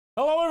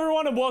Hello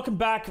everyone and welcome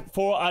back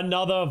for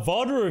another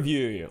VOD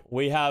review.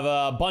 We have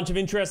a bunch of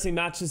interesting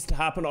matches to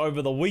happen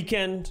over the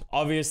weekend.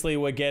 Obviously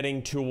we're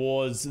getting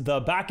towards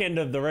the back end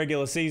of the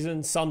regular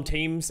season. Some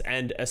teams,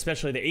 and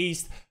especially the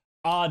East,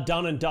 are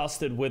done and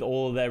dusted with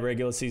all of their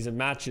regular season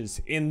matches.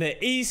 In the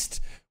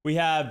East, we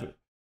have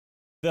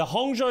the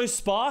Hangzhou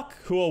Spark,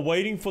 who are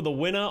waiting for the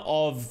winner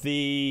of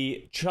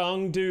the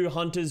Chengdu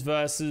Hunters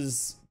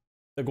versus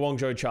the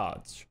Guangzhou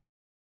Charge.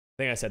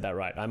 I think I said that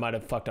right. I might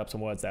have fucked up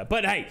some words there.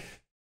 But hey,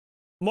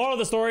 moral of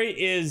the story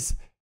is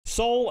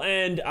Seoul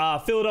and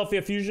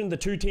Philadelphia Fusion, the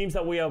two teams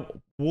that we're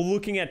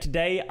looking at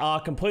today,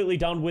 are completely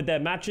done with their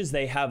matches.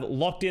 They have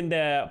locked in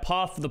their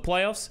path for the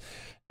playoffs.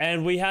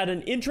 And we had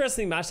an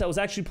interesting match that was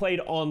actually played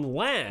on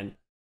LAN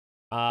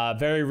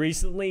very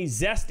recently.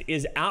 Zest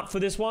is out for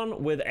this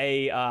one with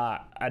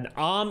an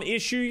arm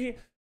issue.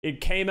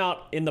 It came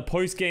out in the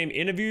post-game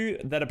interview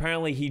that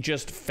apparently he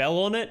just fell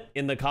on it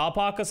in the car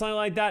park or something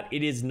like that.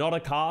 It is not a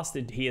cast.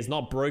 He has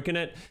not broken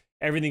it.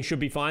 Everything should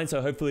be fine,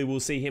 so hopefully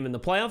we'll see him in the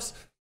playoffs.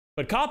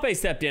 But Carpe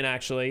stepped in,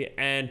 actually,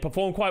 and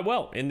performed quite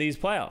well in these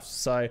playoffs.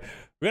 So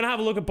we're going to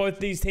have a look at both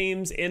these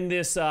teams in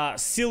this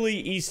silly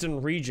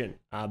Eastern region.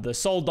 The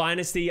Seoul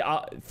Dynasty,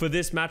 for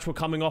this match, were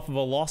coming off of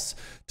a loss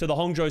to the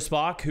Hangzhou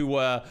Spark, who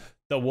were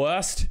the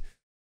worst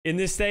in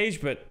this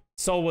stage, but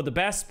Seoul were the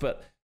best,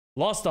 but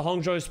lost to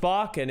Hangzhou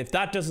Spark. And if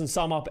that doesn't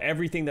sum up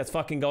everything that's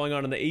fucking going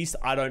on in the East,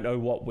 I don't know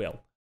what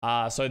will.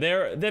 So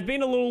they've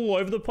been a little all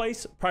over the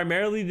place.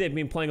 Primarily, they've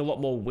been playing a lot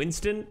more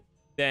Winston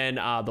than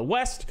the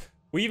West.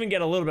 We even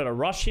get a little bit of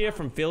Rush here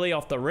from Philly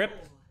off the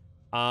rip.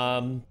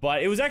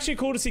 But it was actually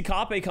cool to see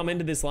Carpe come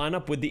into this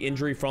lineup with the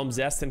injury from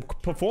Zest and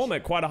perform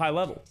at quite a high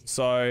level.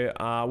 So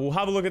we'll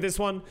have a look at this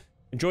one.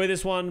 Enjoy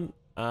this one.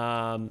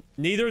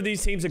 Neither of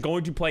these teams are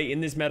going to play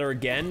in this meta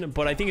again,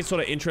 but I think it's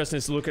sort of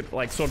interesting to look at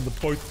like sort of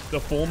the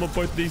form of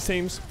both of these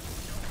teams.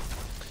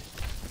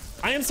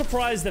 I am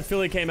surprised that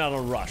Philly came out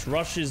on Rush.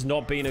 Rush has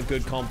not been a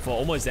good comp for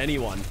almost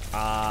anyone.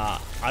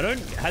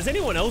 Has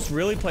anyone else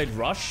really played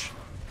Rush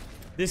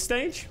this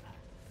stage?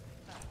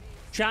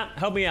 Chat,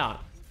 help me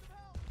out.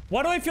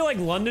 Why do I feel like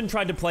London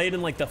tried to play it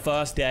in like the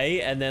first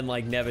day and then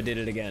like never did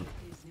it again?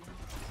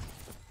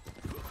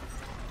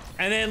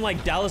 And then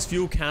like Dallas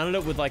Fuel countered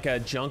it with like a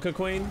Junker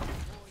Queen.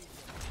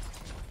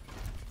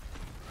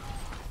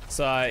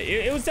 So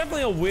it was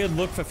definitely a weird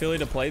look for Philly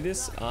to play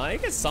this.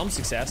 It gets some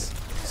success,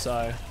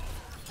 so.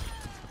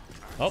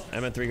 Oh,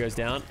 MN3 goes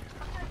down.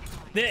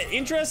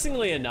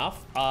 Interestingly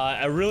enough,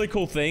 a really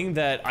cool thing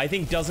that I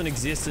think doesn't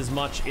exist as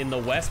much in the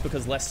West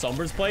because less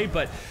Sombra's played,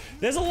 but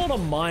there's a lot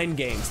of mind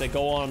games that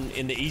go on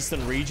in the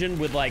Eastern region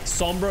with like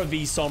Sombra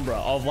v Sombra,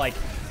 of like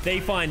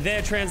they find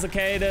their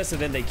translocator, so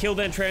then they kill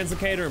their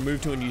translocator and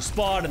move to a new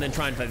spot and then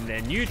try and find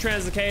their new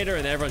translocator,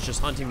 and everyone's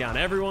just hunting down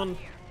everyone.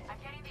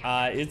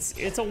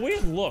 It's a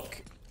weird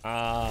look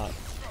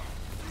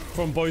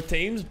from both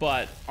teams,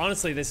 but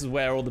honestly, this is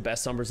where all the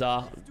best Sombras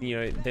are. You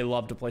know, they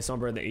love to play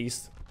Sombra in the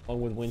East,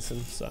 along with Winston,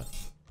 so.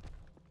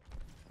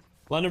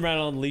 London ran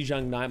on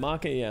Lijiang Night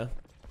Market, yeah.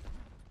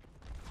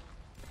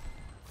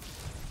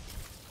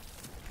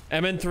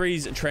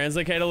 MN3's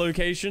translocator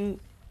location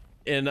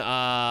in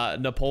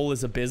Nepal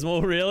is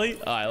abysmal, really?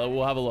 Alright,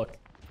 we'll have a look.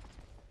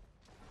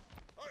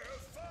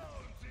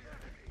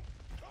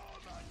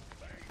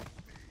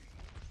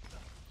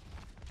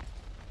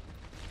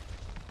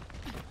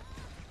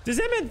 Does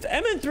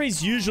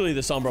MN3's usually the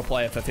Sombra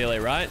player for Philly,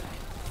 right?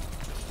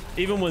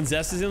 Even when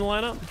Zest is in the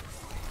lineup?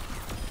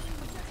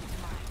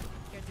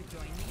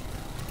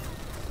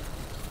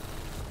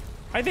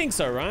 I think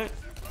so, right?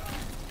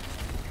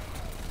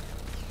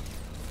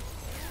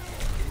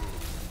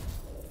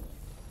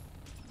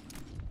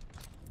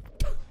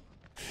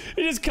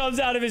 He just comes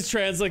out of his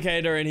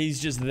translocator and he's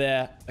just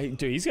there. Hey,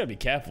 dude, he's gotta be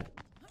careful.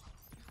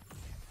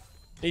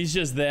 He's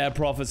just there,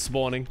 Prophet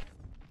spawning.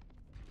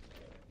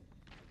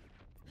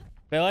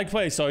 They like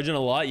play Sojourn a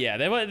lot. Yeah,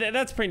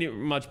 that's pretty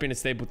much been a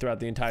staple throughout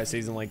the entire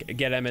season. Like,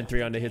 get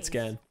MN3 onto hit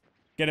scan.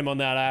 Get him on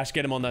that Ash.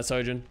 Get him on that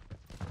Sojourn.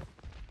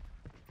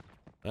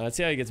 Let's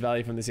see how he gets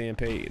value from this EMP.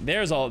 They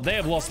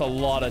have lost a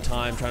lot of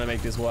time trying to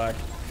make this work.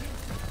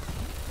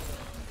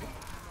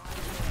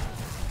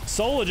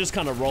 Seoul are just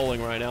kind of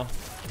rolling right now.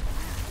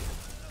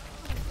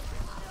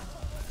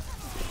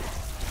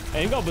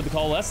 Ain't got with the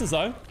coalescence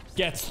though.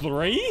 Gets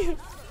 3.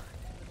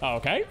 Oh,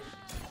 okay.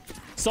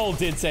 Seoul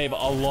did save a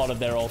lot of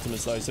their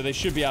ultimates though, so they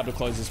should be able to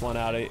close this one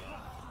out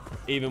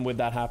even with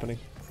that happening.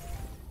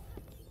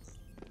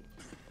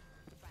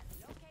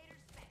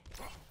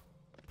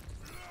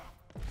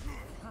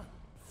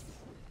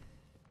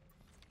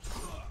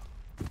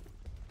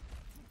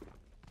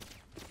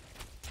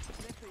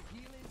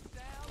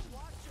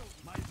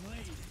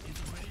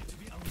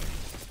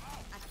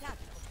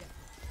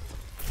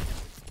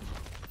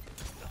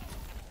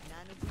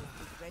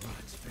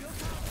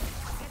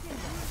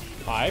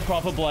 Alright,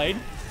 Prophet Blade.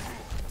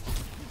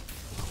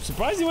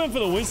 Surprised he went for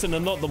the Winston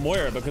and not the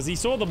Moira, because he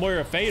saw the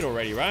Moira fade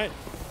already, right?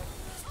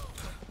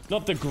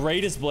 Not the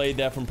greatest blade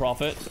there from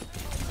Prophet.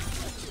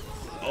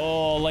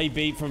 Oh, late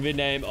beat from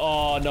Vidname.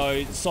 Oh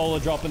no,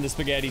 Solar dropping the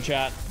spaghetti,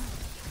 chat.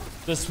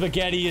 The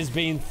spaghetti is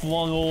being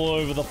flung all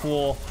over the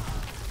floor.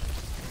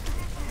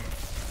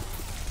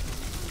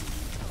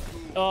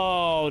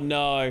 Oh,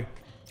 no.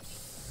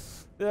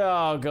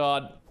 Oh,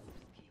 God.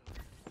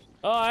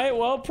 Alright,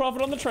 well,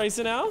 profit on the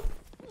Tracer now.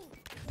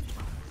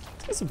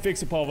 Let's get some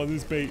fix-a-pop on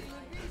this beat.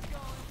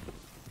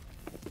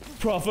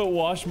 Profit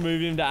wash,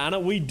 move him to Ana.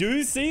 We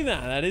do see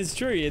that. That is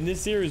true. In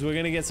this series, we're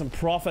going to get some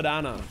profit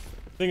Ana.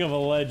 Thing of a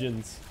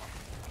legends.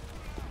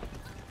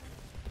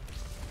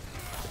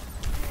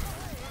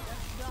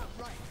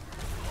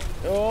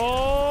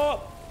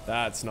 Oh,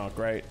 that's not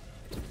great.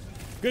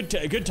 Good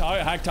target,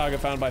 hack target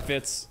found by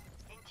Fitz.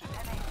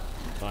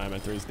 Iron Man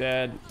 3's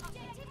dead.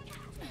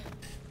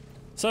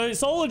 So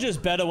Seoul are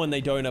just better when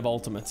they don't have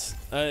ultimates.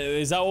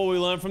 Is that what we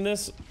learned from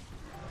this?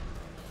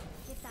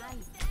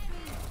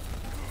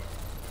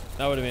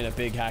 That would have been a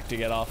big hack to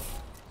get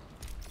off.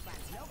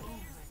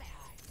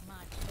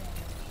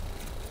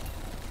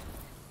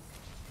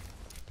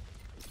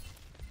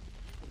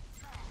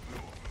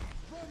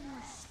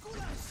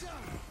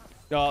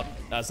 Oh,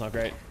 that's not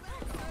great.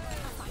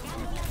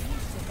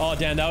 Oh,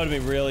 damn, that would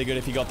have been really good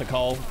if he got the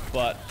coal,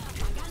 but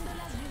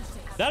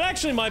that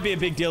actually might be a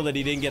big deal that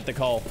he didn't get the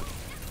coal.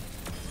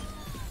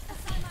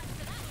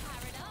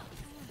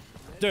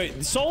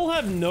 Dude, Seoul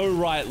have no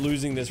right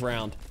losing this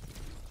round.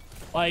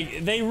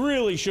 Like, they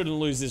really shouldn't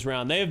lose this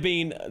round.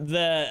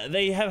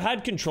 They have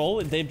had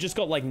control. They've just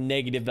got like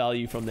negative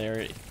value from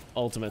their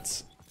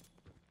ultimates.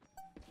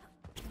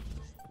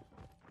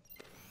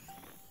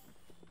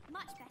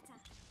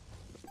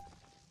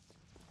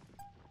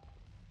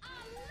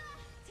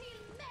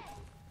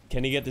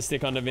 Can he get the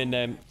stick on the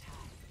Vindam?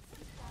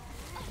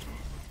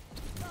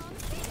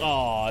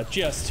 Oh,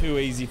 just too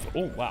easy.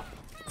 Oh, wow.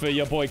 For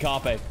your boy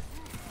Carpe.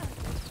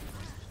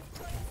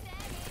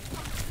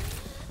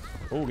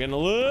 Oh, getting a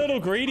little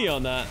greedy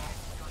on that.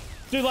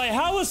 Dude, like,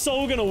 how is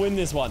Seoul gonna win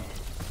this one?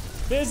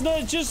 There's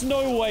just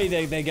no way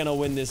they're gonna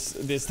win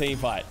this team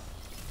fight.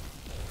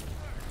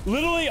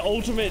 Literally,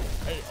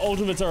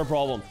 ultimates are a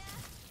problem.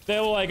 They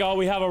were like, oh,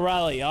 we have a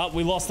rally. Oh,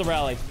 we lost the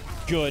rally.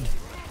 Good.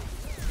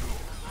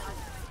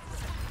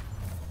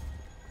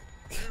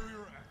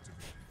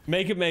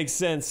 Make it make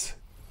sense.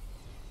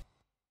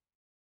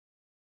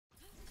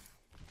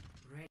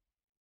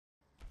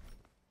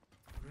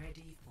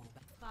 Ready for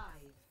 5,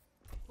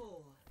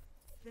 4,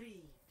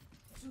 3,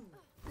 2,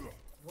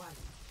 1.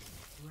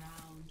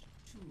 Round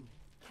 2.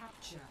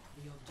 Capture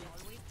the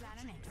objective. Always plan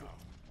an exit.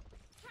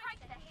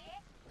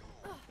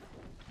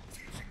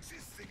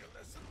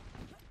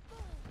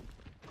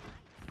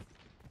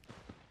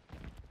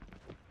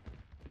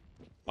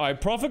 Alright,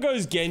 Profit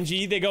goes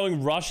Genji. They're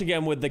going Rush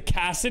again with the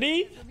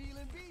Cassidy.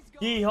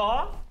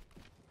 Yeehaw.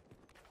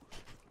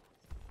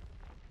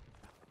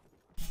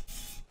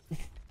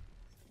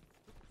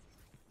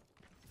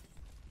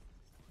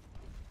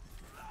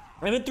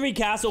 M3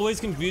 Cass always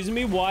confuses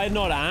me. Why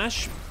not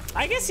Ashe?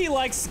 I guess he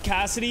likes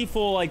Cassidy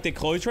for like the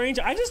close range.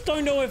 I just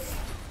don't know if...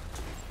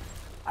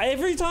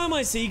 Every time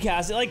I see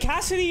Cassidy, like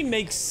Cassidy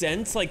makes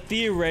sense. Like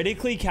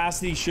theoretically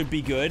Cassidy should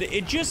be good.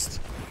 It just...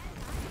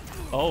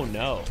 Oh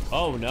no.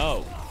 Oh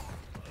no.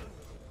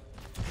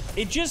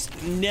 It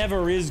just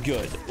never is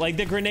good. Like,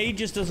 the grenade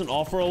just doesn't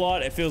offer a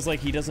lot. It feels like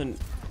he doesn't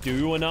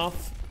do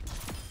enough.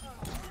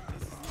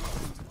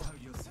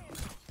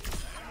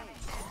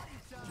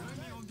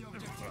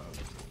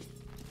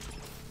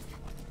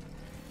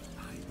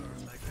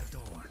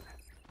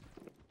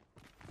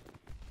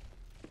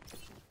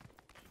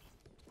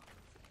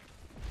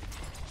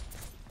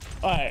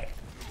 Alright.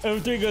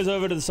 M3 goes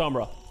over to the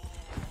Sombra.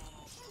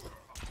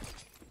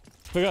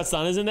 Forgot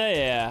Stun is in there?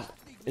 Yeah.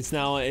 It's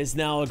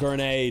now a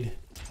grenade.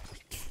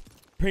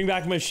 Bring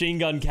back Machine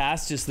Gun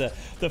Cass, just the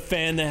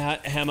fan the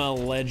hammer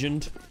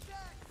legend.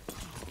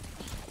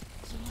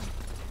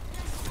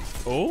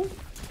 Oh?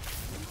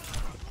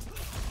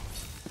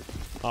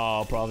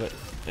 Oh, Profit.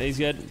 He's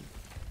good.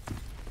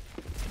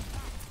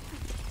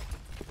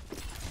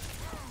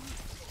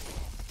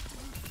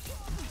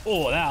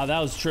 Oh, wow, that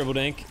was triple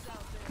dink.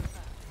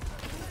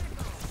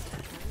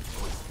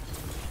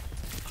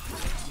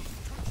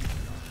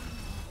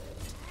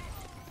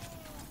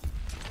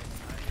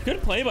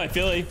 Good play by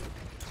Philly.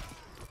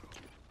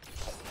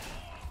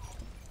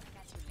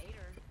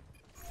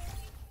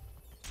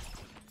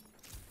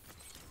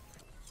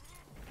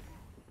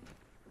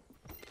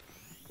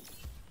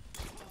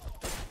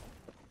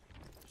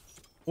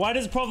 Why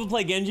does Profit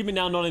play Genji but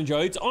now not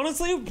enjoy it?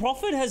 Honestly,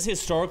 Profit has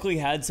historically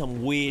had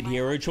some weird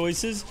hero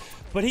choices,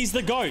 but he's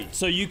the GOAT,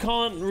 so you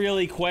can't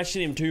really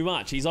question him too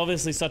much. He's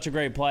obviously such a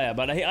great player,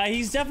 but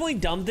he's definitely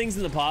done things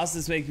in the past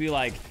that make me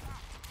like,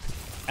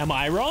 am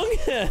I wrong?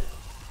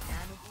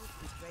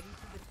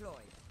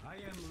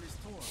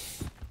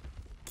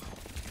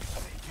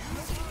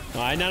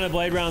 Alright, Nano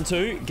Blade round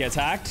 2, gets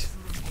hacked.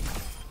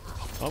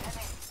 Oh,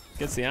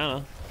 gets the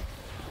Ana.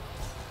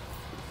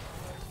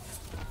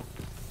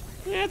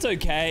 Yeah, it's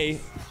okay.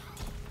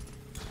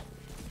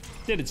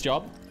 Did its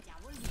job.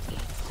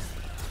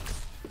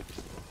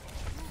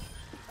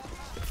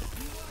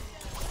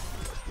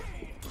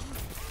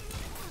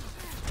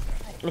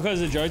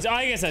 Because of Jodes.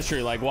 I guess that's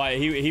true. Like, why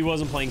he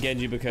wasn't playing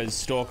Genji because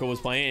Stalker was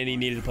playing and he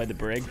needed to play the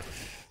Brig.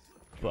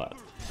 But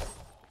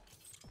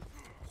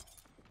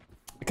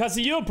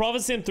Custa, you a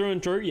Prophet Sim through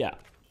and through? Yeah.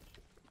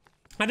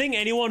 I think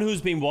anyone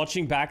who's been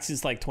watching back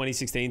since like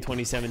 2016,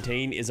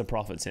 2017 is a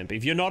Prophet Simp.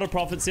 If you're not a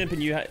Prophet Simp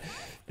and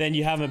then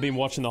you haven't been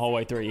watching the whole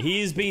way through.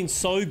 He has been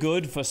so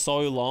good for so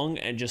long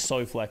and just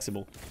so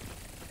flexible.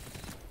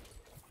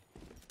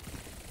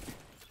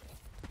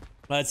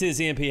 Let's see this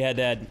EMP head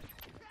dead.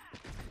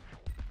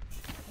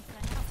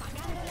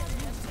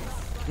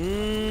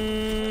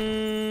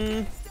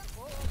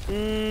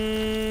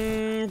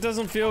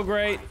 Doesn't feel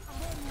great.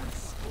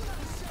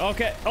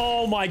 Okay.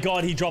 Oh my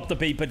god, he dropped the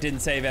beat but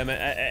didn't save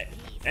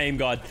Aim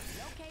God.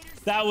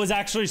 That was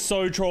actually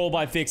so troll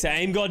by Fixer.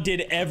 Aim God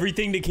did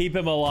everything to keep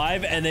him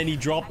alive and then he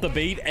dropped the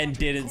beat and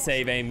didn't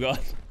save Aim God.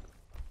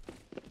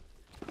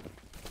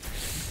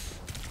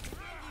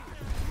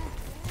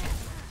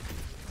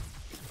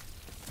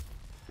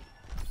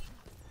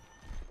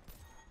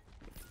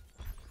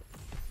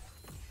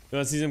 You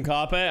want to see some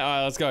Carpe?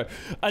 Alright, let's go.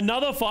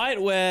 Another fight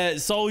where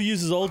Seoul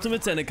uses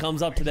ultimates and it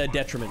comes up to their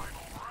detriment.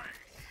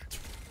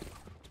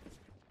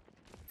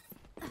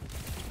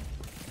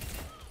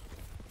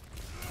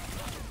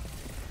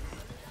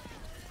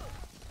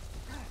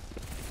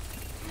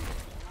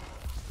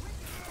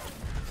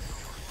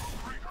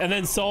 And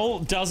then Seoul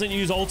doesn't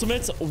use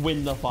ultimates,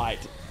 win the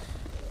fight.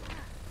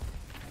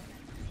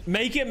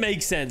 Make it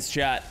make sense,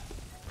 chat.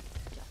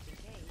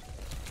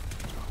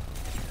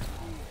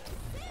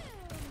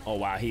 Oh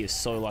wow, he is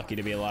so lucky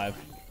to be alive.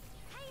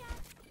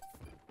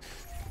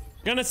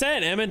 Gonna say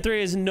it,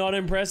 MN3 is not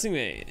impressing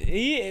me.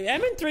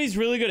 MN3 is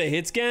really good at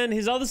hit scan.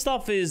 His other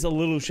stuff is a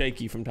little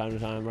shaky from time to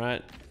time,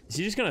 right? Is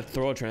he just gonna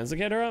throw a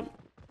translocator up?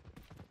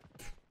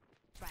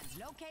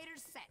 Translocator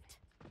set.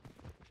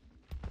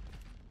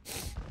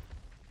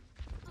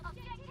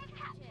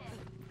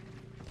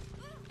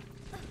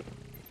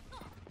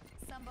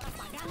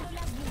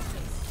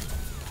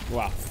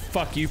 Wow,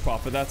 fuck you,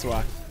 Prophet, that's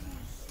why.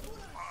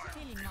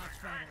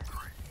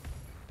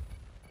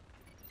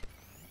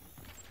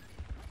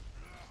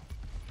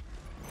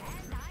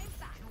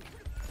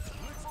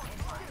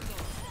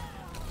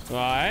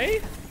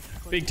 Alright.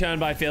 Big turn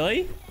by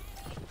Philly.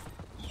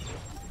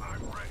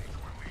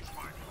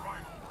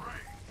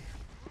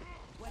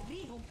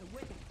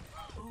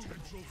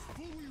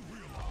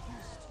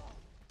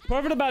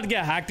 Prophet about to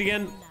get hacked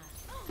again.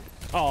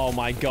 Oh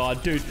my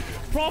god, dude.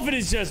 Prophet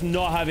is just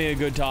not having a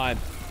good time.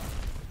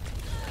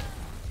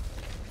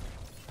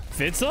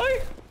 Fits though?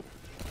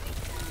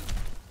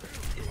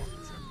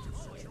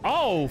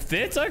 Oh,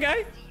 Fits,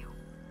 okay.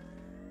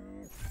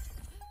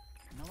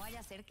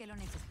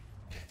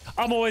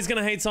 I'm always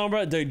gonna hate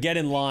Sombra. Dude, get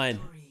in line.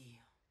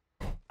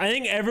 I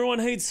think everyone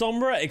hates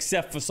Sombra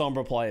except for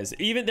Sombra players.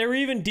 There are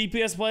even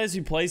DPS players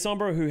who play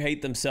Sombra who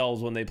hate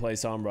themselves when they play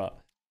Sombra.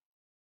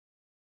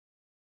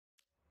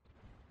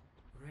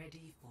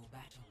 Ready for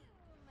battle.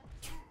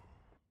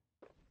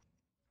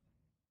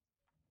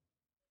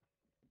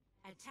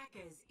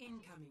 Attackers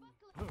incoming.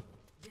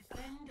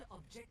 Defend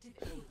objective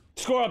A.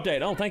 Score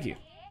update. Oh, thank you.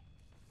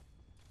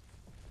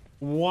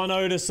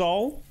 1-0 to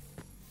Seoul.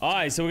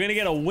 Alright, so we're gonna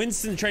get a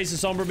Winston Tracer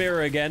Sombra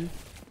Mirror again.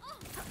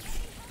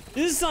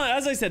 This is,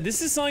 as I said,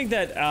 this is something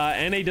that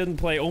NA doesn't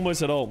play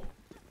almost at all.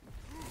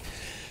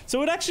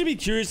 So I'd actually be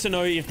curious to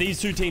know if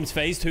these two teams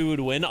faced, who would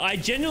win. I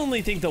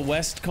genuinely think the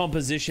West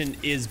composition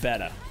is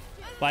better.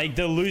 Like,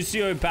 the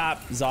Lucio,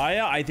 Bap,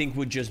 Zaya, I think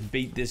would just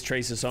beat this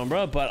Tracer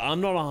Sombra, but I'm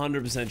not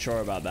 100%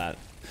 sure about that.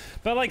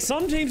 But, like,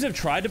 some teams have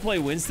tried to play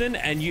Winston,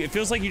 and it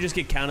feels like you just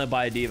get countered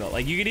by a D.Va.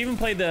 Like, you could even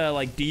play the,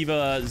 like,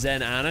 D.Va,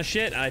 Zen, Ana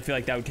shit, and I feel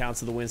like that would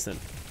counter the Winston.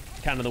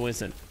 Counter the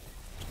Winston.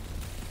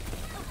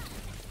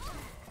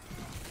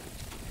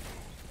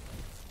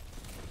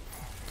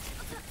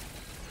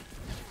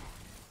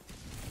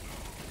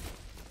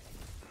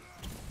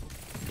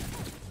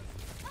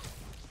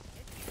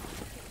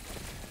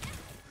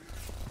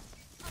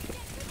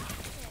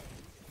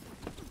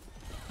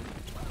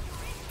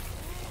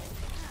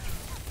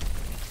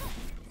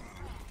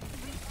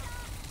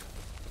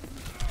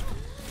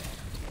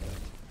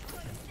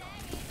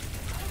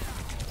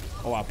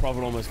 Oh wow,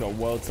 Prophet almost got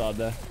world starred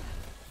there.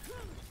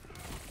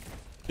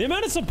 The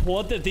amount of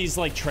support that these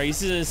like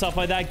traces and stuff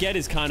like that get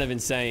is kind of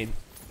insane.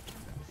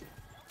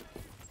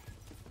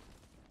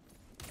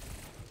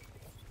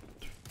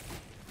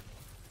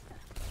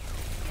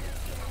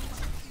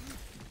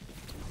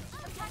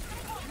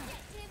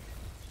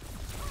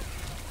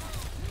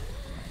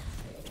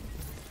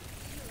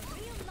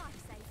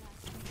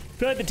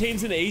 I feel like the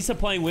teams in the East are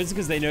playing Winston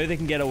because they know they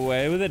can get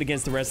away with it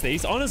against the rest of the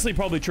East. Honestly,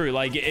 probably true.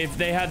 Like, if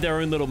they had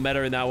their own little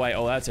meta in that way.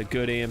 Oh, that's a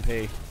good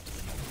EMP.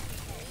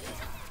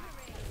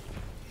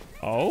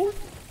 Oh?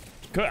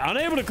 Good.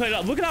 Unable to clean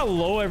up. Look at how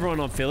low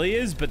everyone on Philly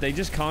is, but they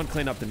just can't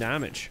clean up the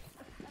damage.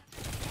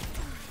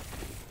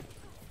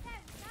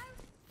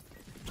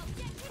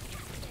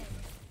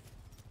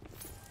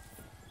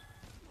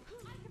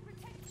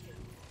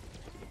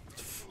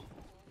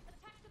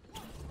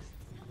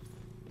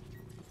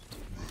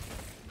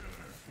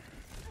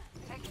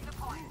 Taking the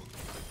point.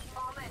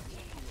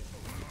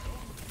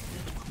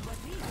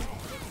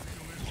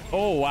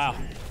 Oh, wow.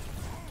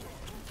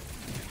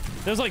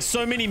 There's like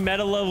so many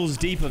meta levels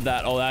deep of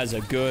that. Oh, that is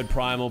a good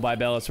primal by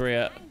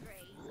Bellatrix.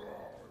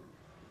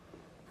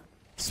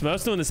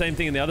 Smurf's doing the same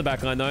thing in the other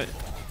backline, though.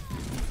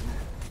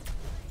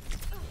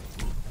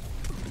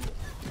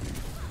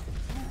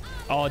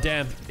 Oh,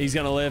 damn. He's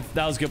gonna live.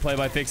 That was a good play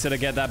by Fixer to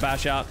get that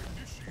bash out.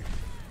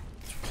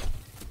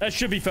 That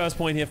should be first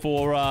point here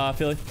for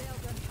Philly.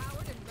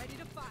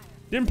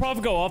 Didn't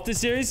Prophet go off this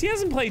series? He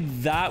hasn't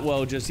played that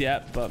well just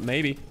yet, but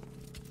maybe.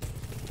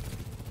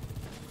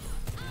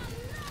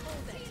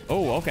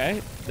 Oh,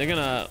 okay. They're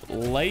gonna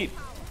late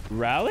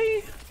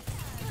rally?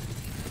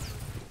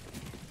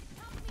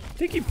 I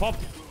think he popped.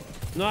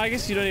 No, I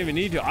guess you don't even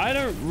need to. I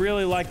don't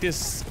really like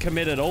this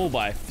commit at all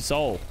by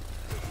Seoul.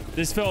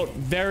 This felt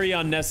very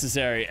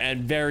unnecessary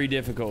and very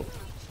difficult.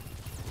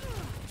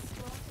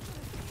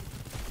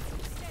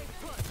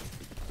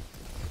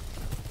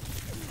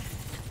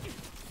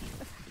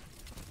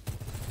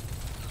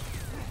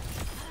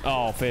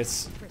 Oh,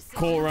 Fitz.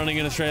 Cool running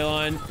in a straight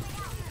line.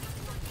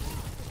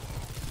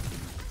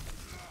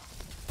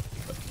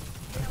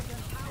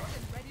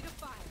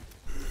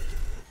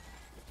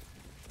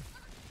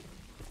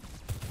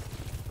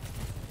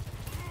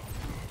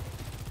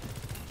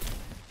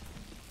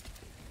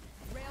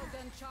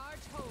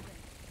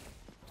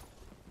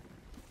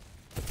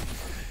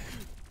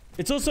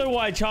 It's also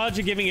why Charge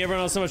are giving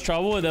everyone else so much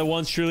trouble when they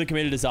once truly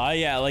committed to Zaya.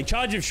 Yeah, like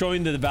Charge have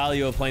shown the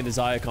value of playing the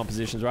Zaya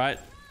compositions, right?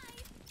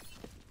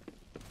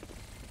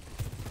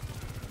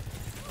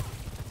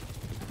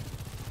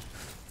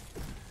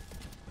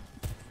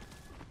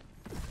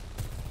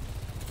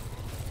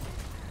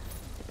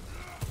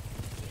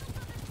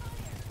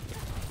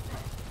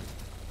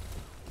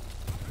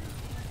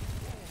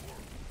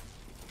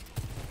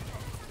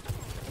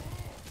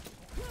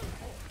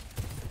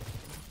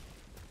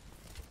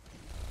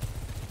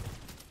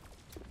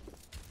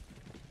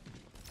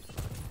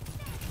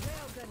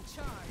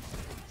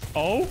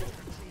 Oh,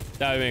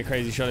 that would have been a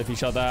crazy shot if he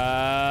shot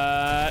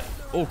that.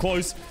 Oh,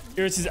 close.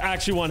 Iris is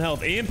actually 1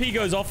 health. EMP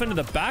goes off into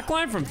the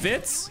backline from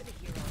Fitz.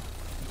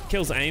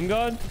 Kills aim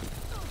god.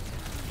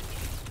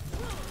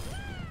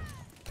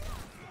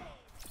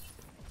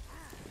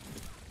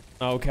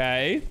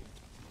 Okay.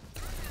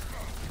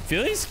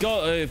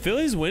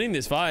 Philly's winning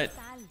this fight.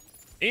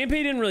 EMP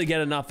didn't really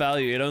get enough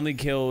value. It only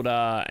killed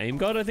aim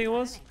god, I think it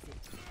was.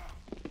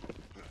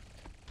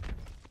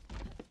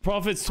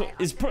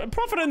 Is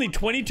Prophet only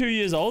 22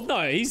 years old?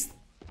 No,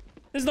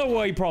 there's no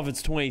way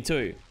Prophet's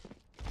 22.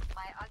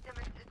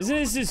 Isn't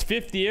this his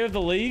 5th year of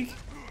the league?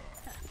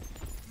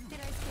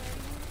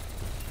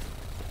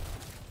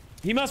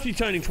 He must be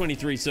turning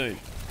 23 soon.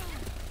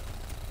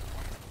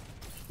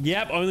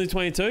 Yep, only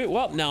 22.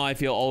 Well, now I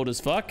feel old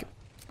as fuck.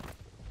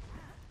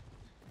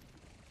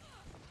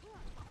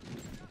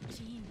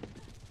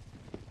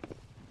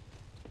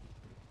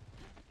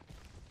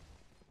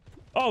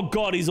 Oh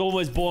god, he's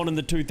almost born in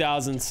the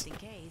 2000s.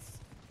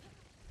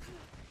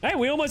 Hey,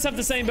 we almost have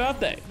the same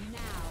birthday.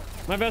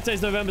 My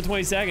birthday's November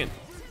 22nd.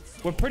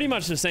 We're pretty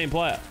much the same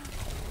player.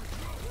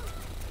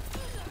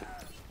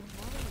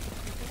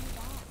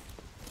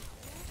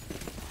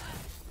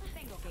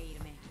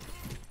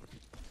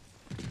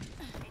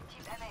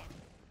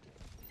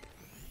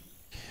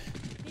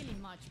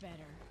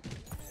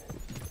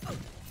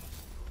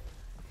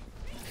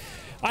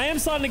 I am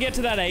starting to get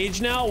to that age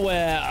now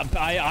where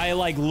I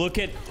like look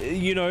at,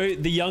 you know,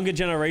 the younger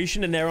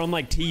generation and they're on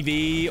like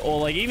TV or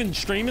like even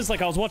streamers.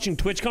 Like I was watching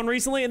TwitchCon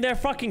recently and they're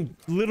fucking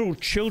little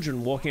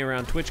children walking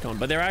around TwitchCon,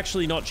 but they're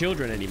actually not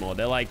children anymore.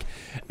 They're like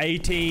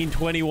 18,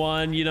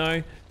 21, you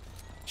know,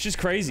 it's just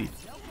crazy.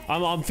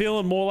 I'm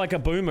feeling more like a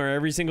boomer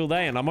every single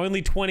day and I'm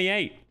only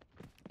 28.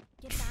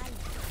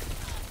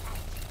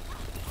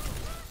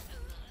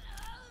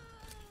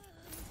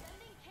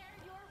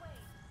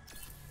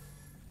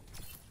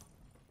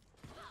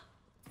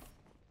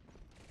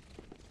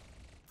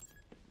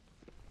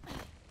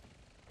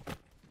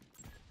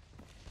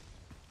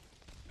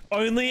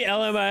 Only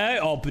LMAA?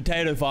 Oh,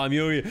 potato farm.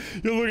 You're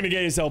looking to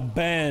get yourself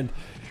banned.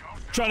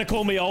 Trying to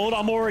call me old?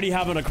 I'm already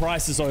having a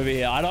crisis over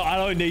here. I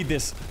don't need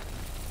this.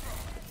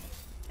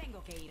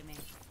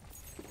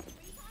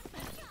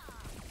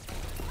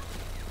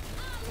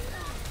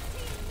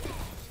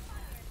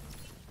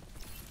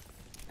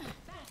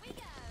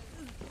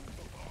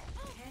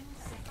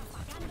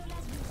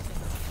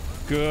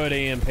 Good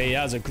EMP.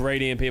 That was a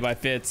great EMP by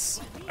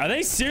Fitz. Are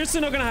they seriously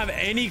not going to have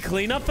any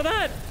cleanup for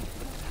that?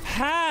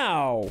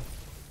 How?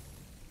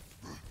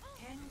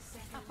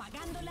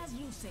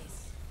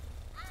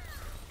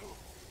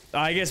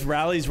 I guess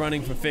Rally's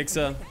running for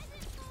Fixer.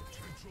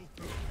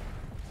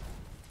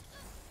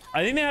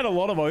 I think they had a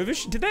lot of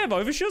overshoot. Did they have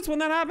overshoots when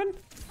that happened?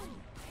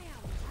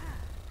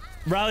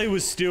 Rally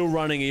was still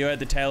running. You're at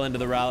the tail end of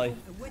the rally.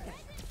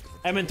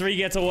 MN3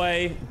 gets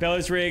away.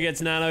 Bellatrix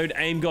gets nanoed.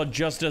 Aim God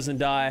just doesn't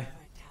die.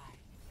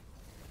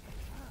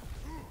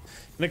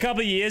 In a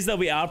couple of years, there'll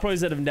be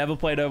outpros that have never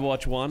played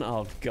Overwatch 1.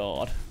 Oh,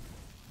 God.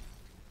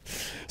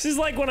 This is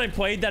like when I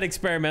played that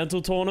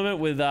experimental tournament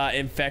with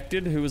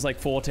Infected, who was like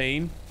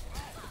 14.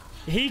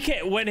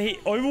 When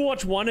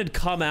Overwatch 1 had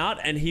come out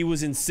and he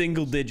was in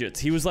single digits.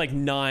 He was like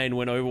 9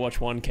 when Overwatch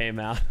 1 came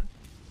out.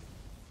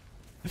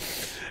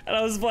 And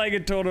I was playing a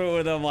tournament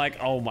with him like,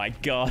 oh my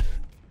god.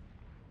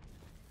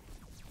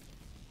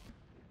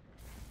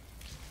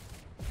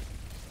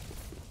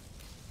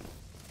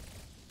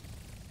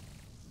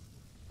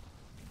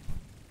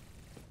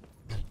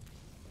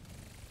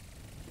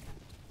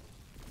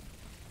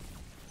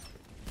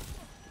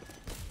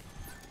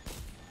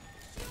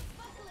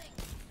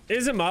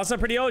 Isn't Master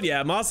pretty old?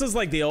 Yeah, Master's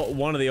like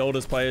one of the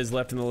oldest players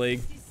left in the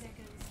league.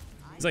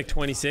 He's like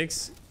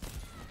 26.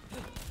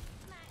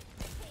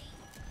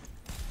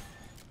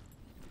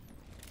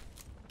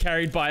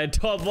 Carried by a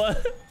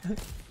toddler.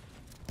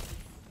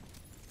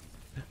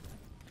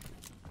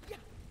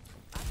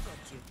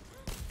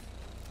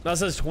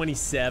 Master's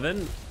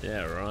 27.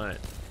 Yeah, right.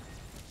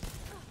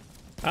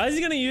 How is he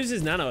going to use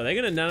his nano? Are they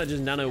going to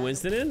just nano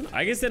Winston in?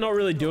 I guess they're not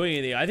really doing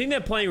anything. I think they're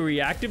playing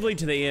reactively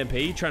to the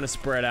EMP, trying to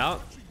spread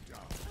out.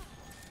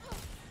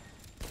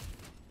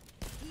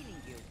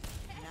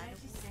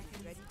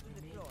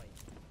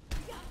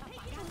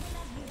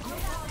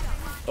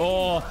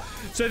 Oh,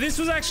 so this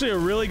was actually a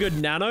really good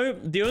nano.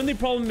 The only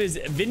problem is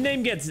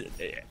Vindname gets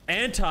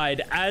antied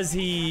as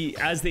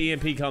the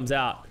EMP comes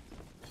out.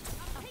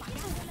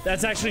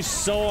 That's actually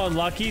so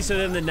unlucky. So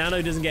then the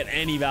nano doesn't get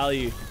any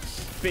value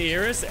for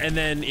Iris, and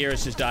then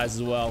Iris just dies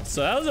as well. So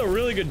that was a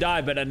really good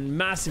dive, but a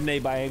massive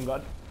nade by Aim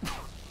God.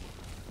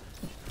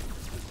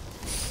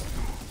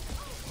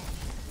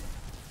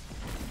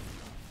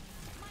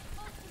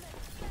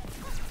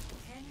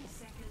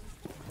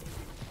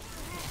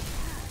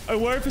 I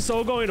worry for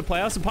Seoul going to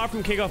playoffs. Apart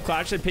from kickoff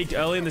clutch, they peaked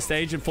early in the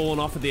stage and fallen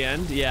off at the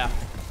end. Yeah.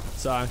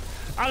 So,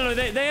 I don't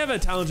know. They have a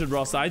talented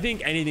roster. I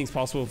think anything's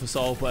possible for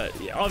Seoul, but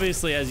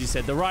obviously, as you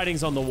said, the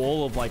writing's on the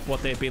wall of like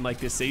what they've been like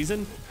this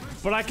season.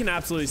 But I can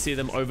absolutely see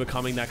them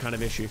overcoming that kind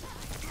of issue.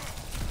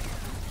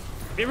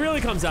 It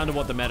really comes down to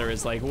what the meta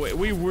is. Like,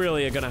 we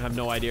really are going to have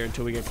no idea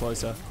until we get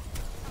closer.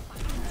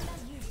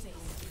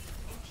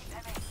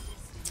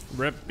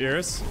 Rip,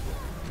 Iris.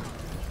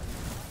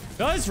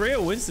 Guys,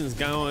 Rio Winston's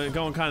going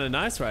kind of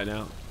nice right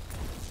now.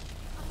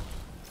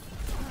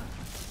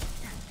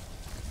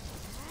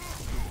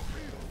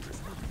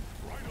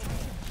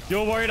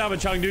 You're worried I'm a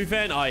Chengdu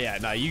fan? Oh yeah,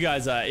 no, you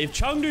guys are. If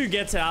Chengdu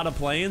gets out of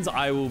play-ins,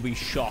 I will be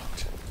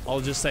shocked.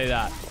 I'll just say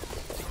that.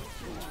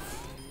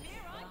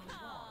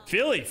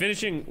 Philly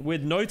finishing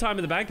with no time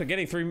in the bank, but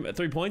getting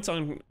three points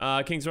on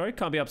Kings Road.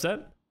 Can't be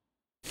upset.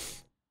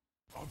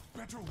 A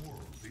better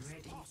world is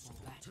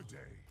possible today.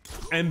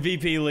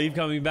 MVP Leave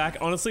coming back.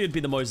 Honestly, it'd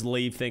be the most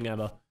Leave thing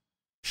ever.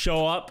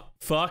 Show up,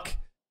 fuck,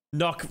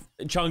 knock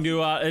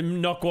Chengdu out,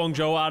 and knock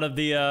Guangzhou out of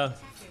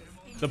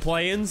the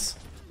play-ins.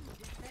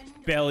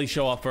 Barely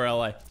show up for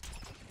LA.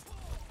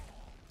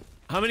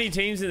 How many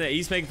teams in the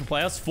East make the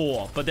playoffs?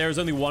 4, but there's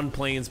only one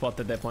play-in spot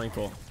that they're playing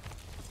for.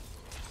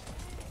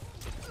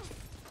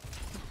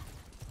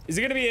 Is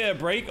it going to be a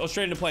break or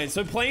straight into play-ins?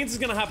 So play-ins is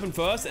going to happen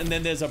first, and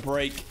then there's a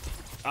break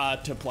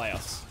to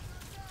playoffs.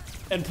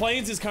 And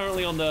play-ins is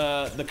currently on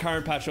the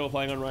current patch that we're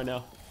playing on right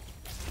now.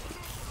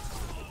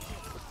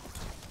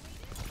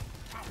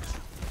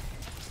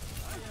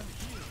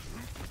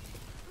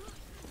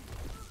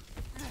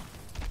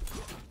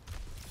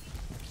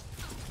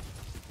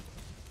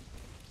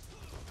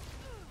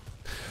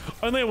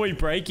 Only a week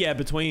break, yeah,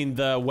 between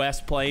the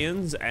West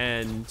play-ins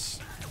and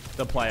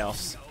the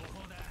playoffs.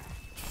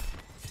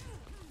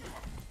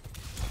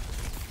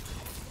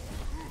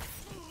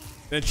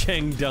 The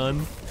Cheng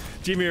done.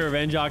 Jimmy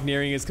Revenge arc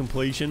nearing its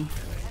completion.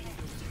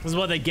 This is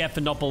what they get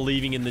for not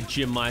believing in the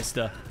Gym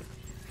Meister.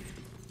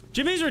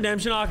 Jimmy's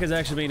redemption arc has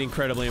actually been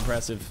incredibly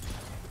impressive.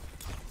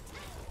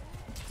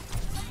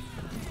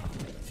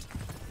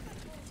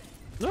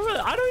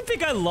 I don't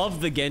think I love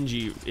the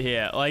Genji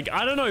here. Like,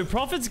 I don't know.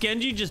 Prophet's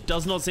Genji just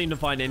does not seem to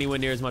find anywhere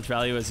near as much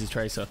value as his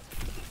Tracer.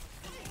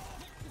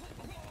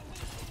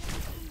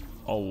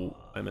 Oh,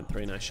 I meant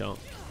 3. Nice shot.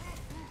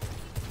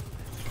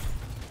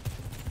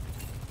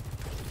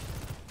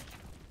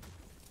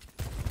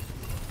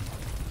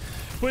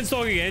 Quit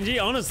stalking Genji,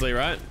 honestly,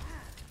 right?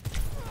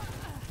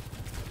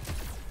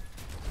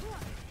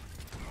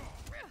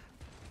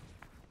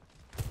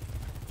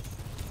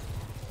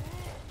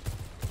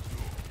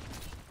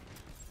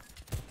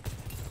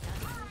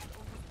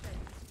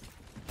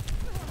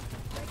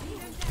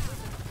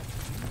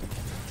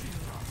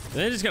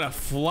 They're just gonna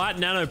flat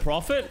nano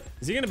Prophet.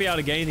 Is he gonna be able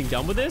to get anything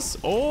done with this?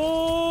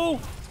 Oh!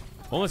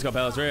 Almost got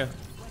Bella's rear.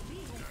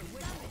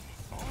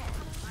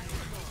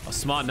 A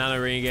smart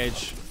nano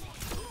re-engage.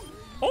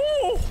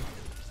 Oh!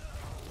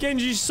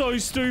 Genji's so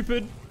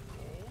stupid.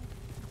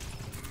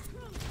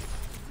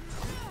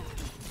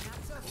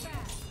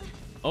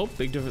 Oh,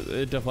 big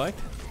deflect.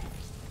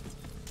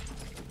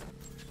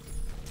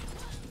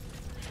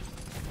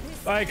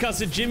 Alright,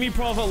 Custa, Jimmy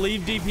Prophet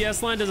leave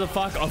DPS line? Does it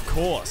fuck? Of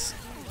course.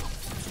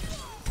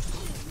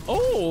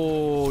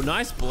 Oh,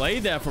 nice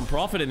blade there from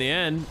Prophet in the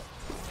end.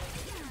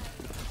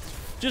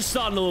 Just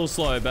starting a little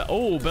slow, but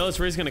oh,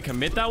 Belisaria's gonna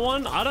commit that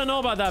one. I don't know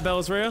about that,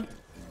 Belisarea.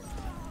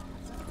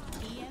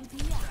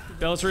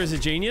 Bellator is a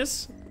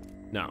genius?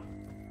 No.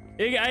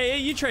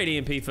 You trade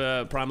EMP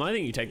for Primal. I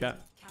think you take that.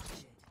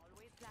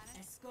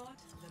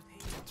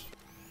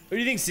 Who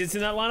do you think sits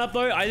in that lineup,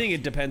 though? I think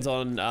it depends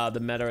on the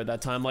meta at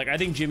that time. Like, I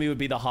think Jimmy would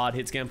be the hard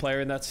hit scan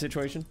player in that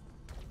situation.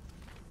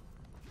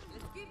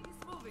 Let's keep this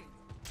moving.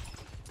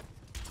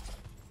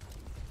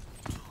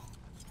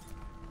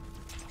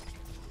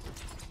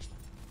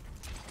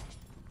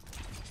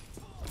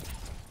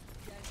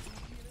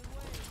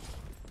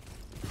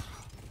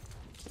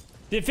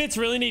 Did Fitz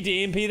really need to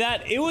EMP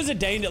that? It was a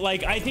danger.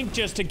 Like, I think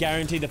just to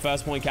guarantee the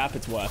first point cap,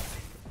 it's worth.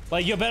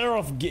 Like, you're better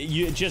off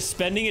you just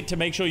spending it to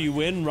make sure you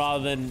win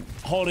rather than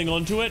holding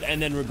on to it and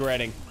then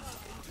regretting.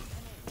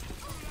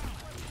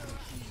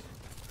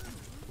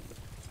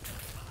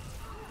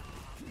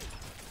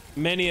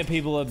 Many of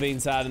people have been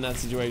sad in that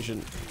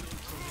situation.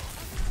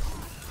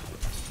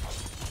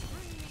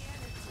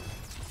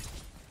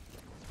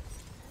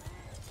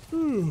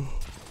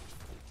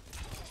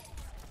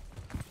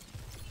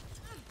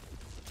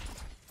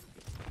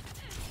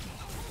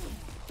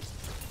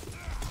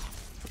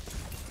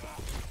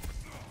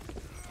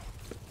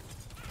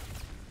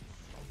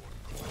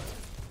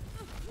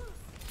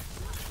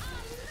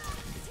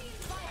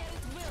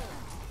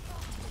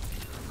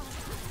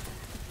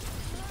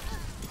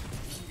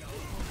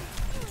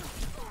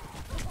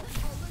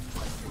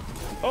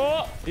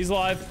 Oh, he's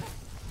live.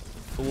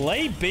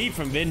 Late beat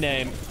from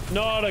Vindame.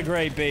 Not a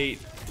great beat.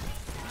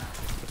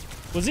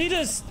 Was he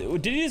just...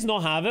 Did he just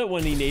not have it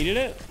when he needed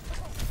it?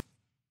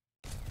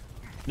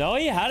 No,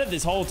 he had it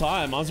this whole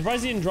time. I'm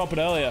surprised he didn't drop it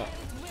earlier.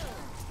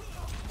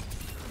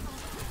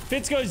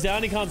 Fitz goes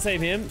down, he can't save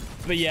him.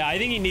 But yeah, I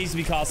think he needs to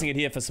be casting it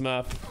here for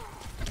Smurf.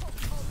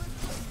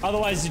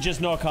 Otherwise, he's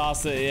just not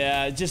cast it.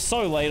 Yeah, just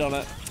so late on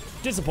it.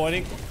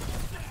 Disappointing.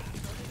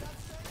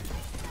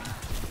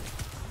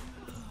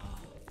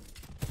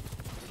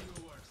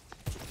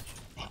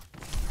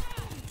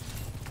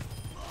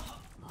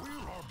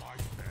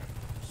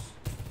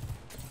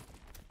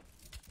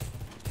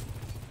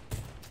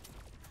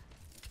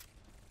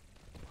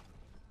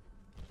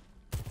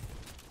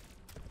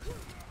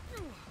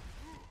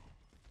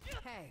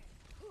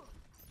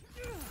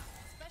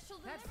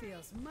 That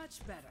feels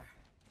much better.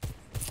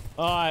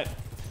 Alright.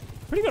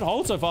 Pretty good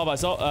hold so far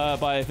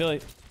by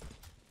Philly.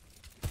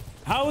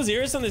 How was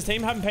Iris on this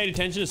team? Haven't paid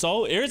attention to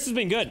Seoul. Iris has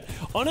been good.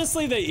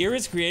 Honestly, the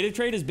Iris creative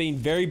trade has been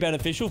very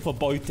beneficial for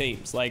both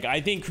teams. Like,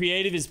 I think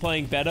creative is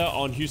playing better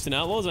on Houston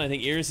Outlaws, and I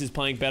think Iris is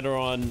playing better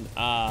on,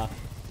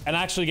 and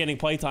actually getting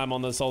playtime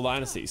on the Seoul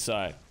Dynasty,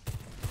 so.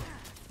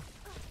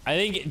 I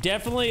think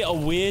definitely a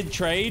weird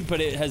trade, but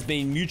it has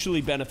been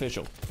mutually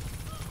beneficial.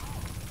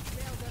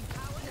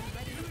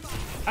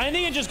 I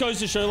think it just goes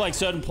to show, like,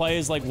 certain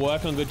players, like,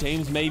 work on good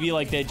teams. Maybe,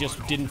 like, they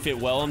just didn't fit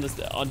well on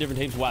different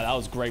teams. Wow, that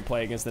was a great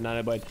play against the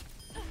Nanoblade.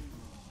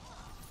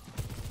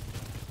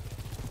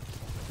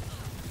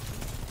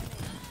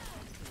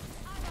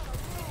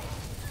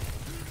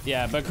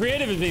 Yeah, but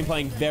Creative has been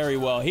playing very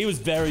well. He was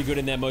very good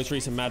in their most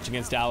recent match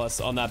against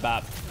Dallas on that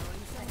BAP.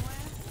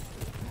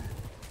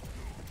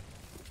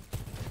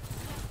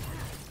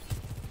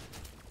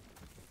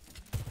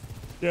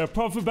 Yeah,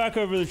 Prophet back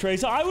over the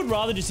Tracer. I would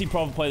rather just see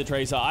Prophet play the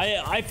Tracer.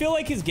 I feel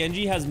like his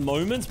Genji has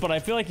moments, but I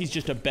feel like he's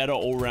just a better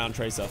all-round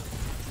Tracer.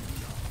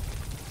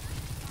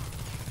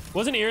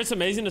 Wasn't Iris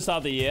amazing to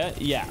start the year?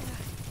 Yeah.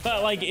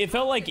 But, like, it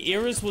felt like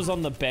Iris was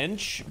on the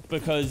bench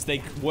because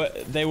they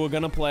were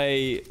going to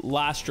play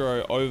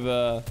Lastro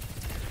over...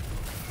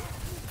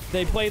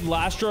 They played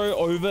Lastro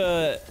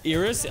over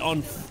Iris on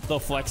the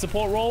flex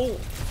support role,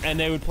 and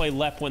they would play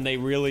Lep when they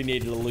really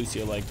needed a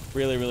Lucio, like,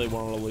 really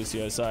wanted a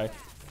Lucio, so...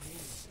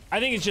 I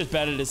think it's just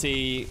better to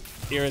see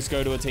Iris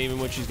go to a team in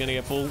which he's going to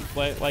get full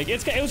play. Like,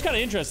 it was kind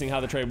of interesting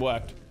how the trade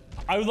worked.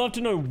 I would love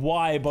to know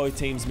why both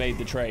teams made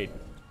the trade.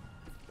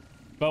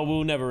 But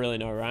we'll never really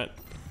know, right?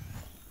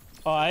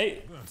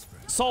 Alright.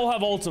 Seoul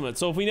have ultimate,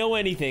 so if we know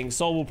anything,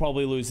 Seoul will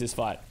probably lose this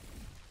fight.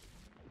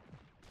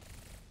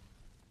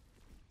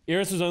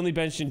 Iris was only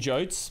benched in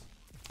Jotes.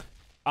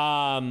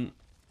 Yeah,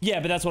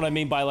 but that's what I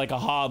mean by, like, a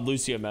hard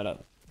Lucio meta.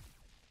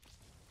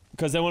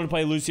 Because they want to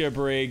play Lucio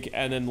Brig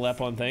and then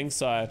Lep on things,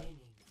 so...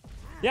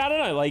 Yeah, I don't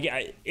know, like,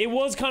 it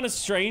was kind of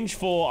strange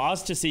for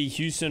us to see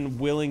Houston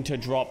willing to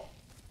drop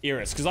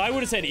Iris. Because I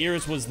would have said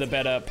Iris was the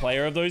better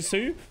player of those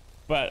two.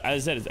 But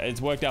as I said, it's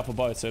worked out for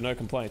both, so no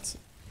complaints.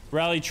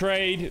 Rally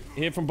trade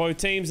here from both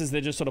teams as they're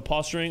just sort of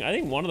posturing. I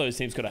think one of those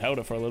teams could have held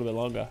it for a little bit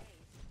longer.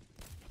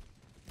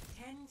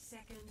 10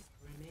 seconds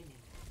remaining.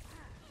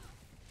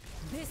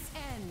 This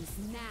ends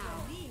now.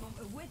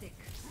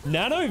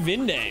 Nano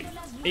Vindame.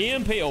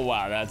 EMP, oh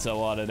wow, that's a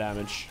lot of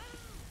damage.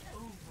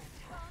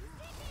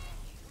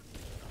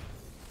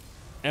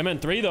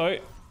 MN3 though.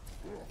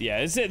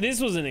 Yeah,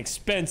 this was an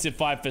expensive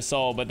fight for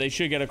Seoul, but they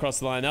should get across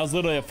the line. That was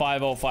literally a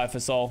 5-0 fight for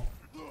Seoul.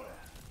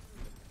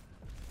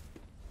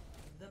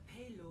 The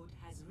payload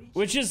has reached.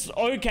 Which is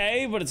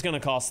okay, but it's going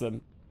to cost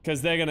them.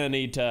 Because they're going to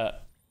need to...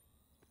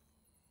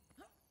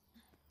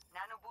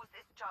 Nano boost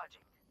is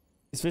charging.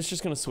 Is Fish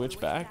just going to switch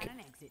back?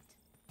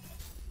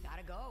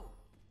 Gotta go.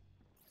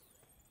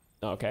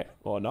 Okay,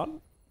 or not.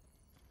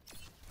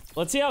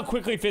 Let's see how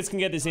quickly Fitz can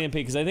get this EMP,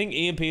 because I think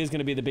EMP is going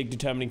to be the big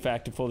determining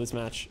factor for this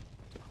match.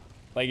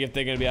 Like, if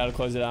they're going to be able to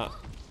close it out.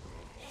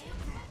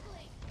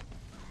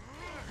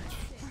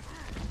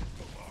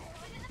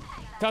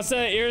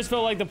 Custa, Iris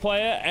felt like the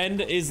player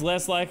and is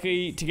less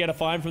likely to get a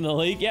fine from the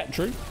league. Yeah,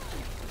 true.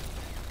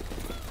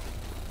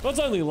 But it's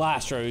only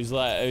Lastro who's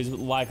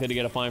likely to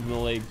get a fine from the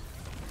league.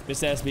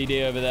 Mr.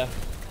 SBD over there.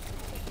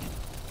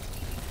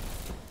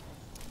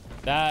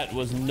 That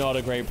was not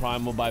a great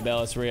primal by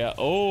Bellisria.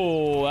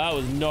 Oh, that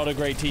was not a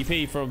great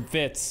TP from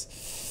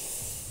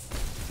Fitz.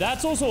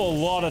 That's also a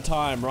lot of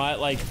time, right?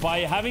 Like,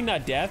 by having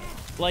that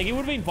death, like, it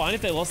would have been fine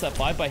if they lost that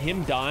fight. By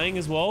him dying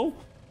as well,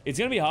 it's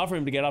going to be hard for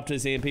him to get up to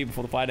his EMP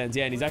before the fight ends.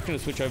 Yeah, and he's actually going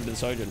to switch over to the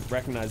Sojourn,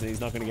 recognizing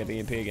he's not going to get the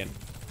EMP again.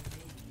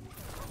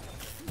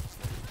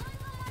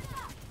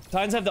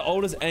 Titans have the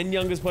oldest and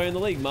youngest player in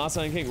the league,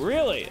 Marcel and King.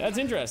 Really? That's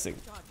interesting.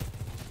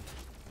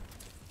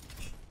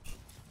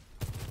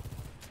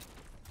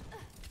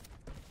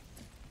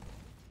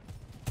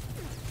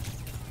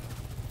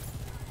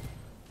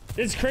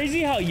 It's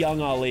crazy how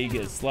young our league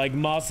is. Like,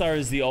 Marsar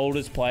is the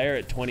oldest player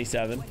at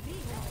 27.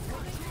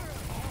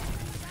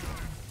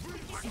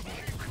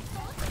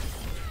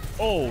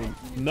 Oh,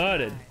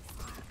 murdered.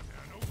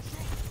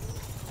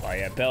 Oh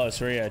yeah,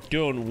 Bellisria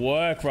doing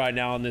work right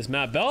now on this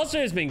map.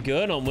 Bellisria has been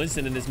good on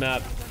Winston in this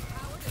map.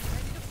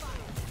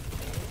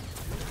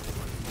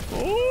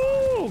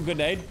 Ooh, good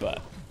nade,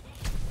 but...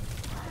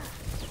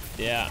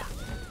 yeah.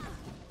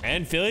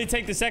 And Philly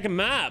take the second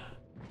map.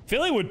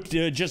 Philly would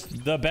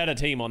just the better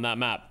team on that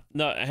map.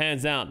 No,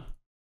 hands down.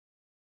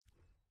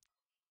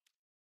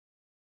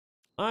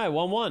 All right,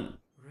 1-1.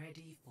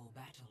 Ready for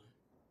battle.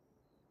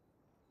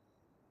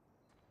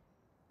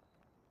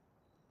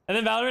 And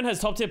then Valorant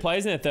has top tier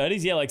players in their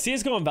 30s. Yeah, like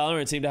CSGO and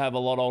Valorant seem to have a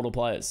lot older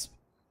players.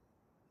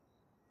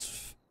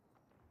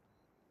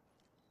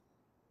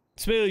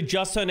 Speedly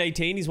just turned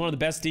 18. He's one of the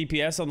best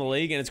DPS on the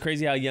league, and it's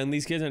crazy how young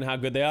these kids are and how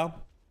good they are.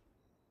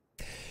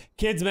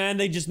 Kids, man,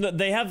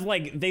 they have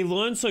like, they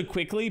learn so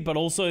quickly, but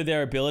also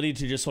their ability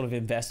to just sort of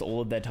invest all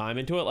of their time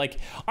into it. Like,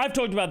 I've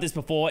talked about this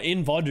before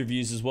in VOD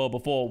reviews as well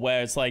before,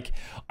 where it's like,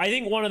 I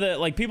think one of the,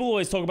 like, people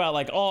always talk about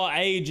like, oh,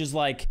 age is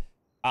like,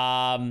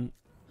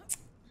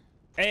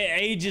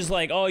 age is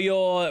like, oh,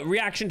 your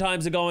reaction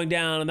times are going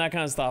down and that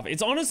kind of stuff.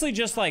 It's honestly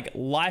just like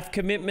life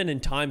commitment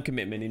and time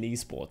commitment in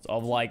esports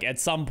of like, at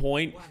some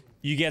point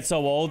you get so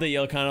old that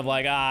you're kind of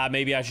like,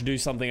 maybe I should do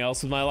something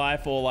else with my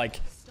life, or like,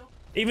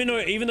 even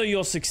though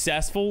you're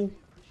successful,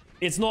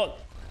 it's not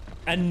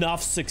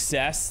enough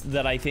success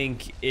that I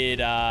think it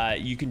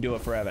you can do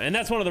it forever. And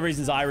that's one of the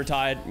reasons I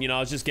retired. You know, I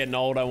was just getting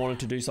old. I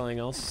wanted to do something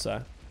else,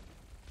 so.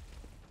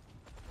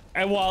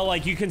 And while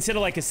like you consider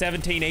like a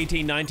 17,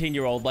 18,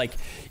 19-year-old, like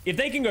if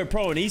they can go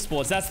pro in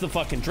esports, that's the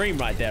fucking dream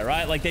right there,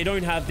 right? Like they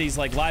don't have these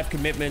like life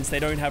commitments. They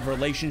don't have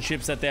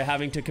relationships that they're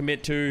having to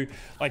commit to,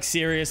 like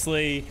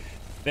seriously.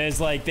 There's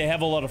like, they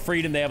have a lot of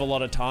freedom. They have a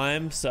lot of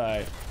time,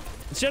 so.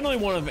 It's generally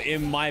one of,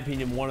 in my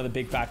opinion, one of the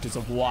big factors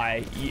of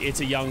why it's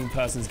a young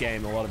person's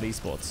game, a lot of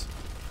esports.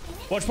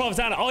 Watch Prophet's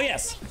Ana. Oh,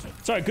 yes.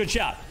 Sorry, good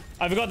shout.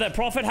 I forgot that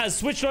Prophet has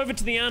switched over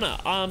to the Ana.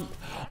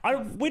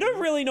 We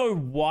don't really know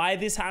why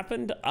this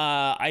happened.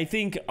 I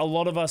think a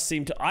lot of us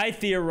I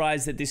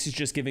theorize that this is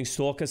just giving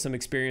Stalker some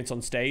experience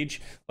on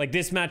stage. Like,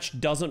 this match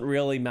doesn't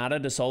really matter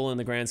to Solo in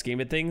the grand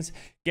scheme of things.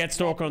 Get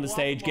Stalker on the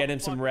stage, get him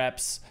some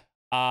reps.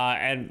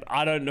 And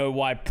I don't know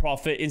why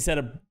Prophet, instead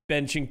of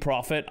benching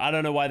Prophet, I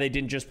don't know why they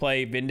didn't just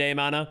play Vinde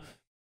Mana.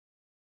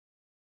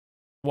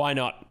 Why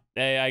not?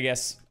 Hey, I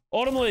guess.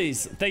 Autumn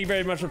Lees, thank you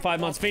very much for 5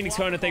 months. Phoenix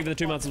Kona, thank you for the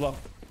 2 months as well.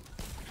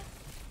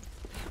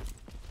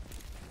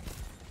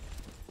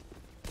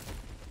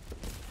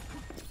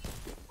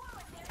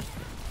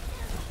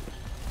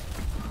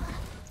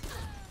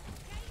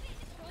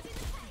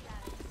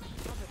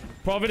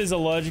 Prophet is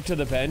allergic to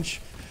the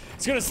bench.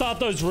 It's gonna start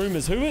those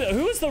rumors. Who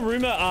was the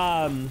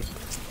rumor?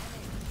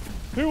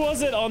 Who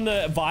was it on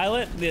the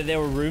Violet? There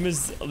were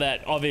rumors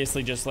that,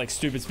 obviously just like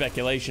stupid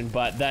speculation,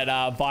 but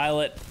that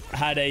Violet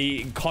had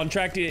a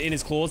contract in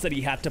his clause that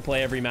he had to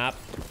play every map,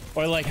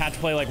 or like had to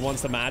play like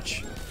once a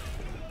match.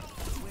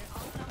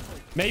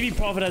 Maybe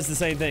Prophet has the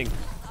same thing.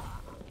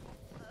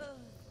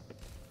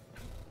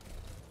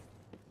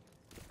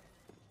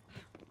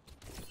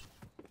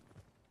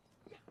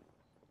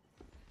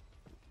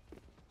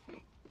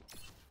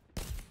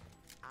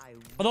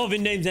 Although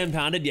Vindame's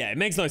impounded, yeah, it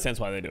makes no sense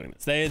why they're doing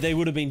this. They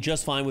would have been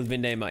just fine with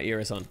Vindame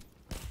Iris on.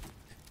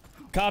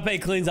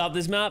 Carpe cleans up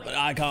this map.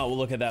 I can't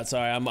look at that,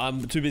 sorry.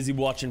 I'm too busy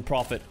watching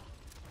Prophet.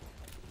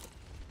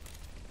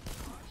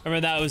 I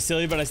remember that was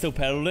silly, but I still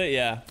peddled it,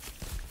 yeah.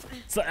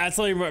 So that's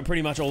like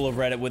pretty much all of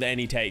Reddit with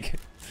any take.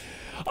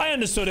 I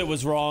understood it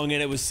was wrong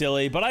and it was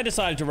silly, but I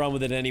decided to run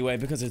with it anyway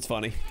because it's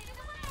funny.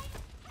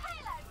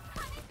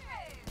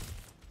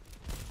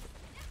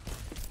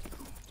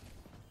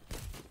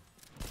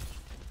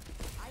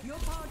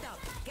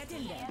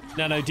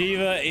 No,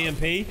 Diva,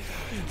 EMP.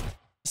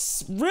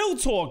 Real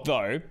talk,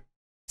 though.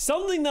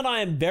 Something that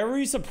I am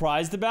very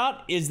surprised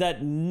about is that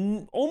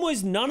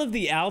almost none of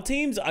the AL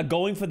teams are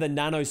going for the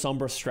Nano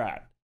Sombra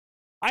strat.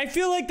 I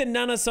feel like the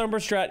Nana Sombra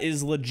strat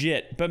is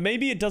legit, but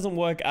maybe it doesn't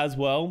work as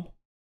well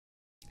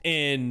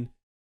in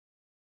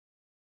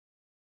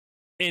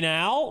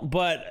Owl,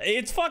 but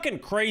it's fucking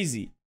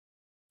crazy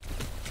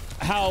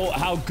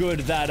how good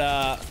that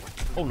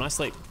oh, nice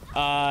sleep.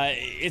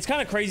 It's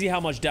kind of crazy how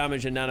much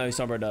damage a Nano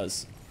Sombra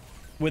does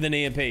with an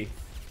EMP.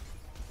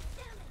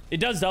 It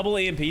does double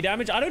EMP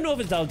damage. I don't know if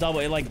it does double.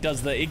 It like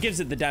does the. It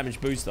gives it the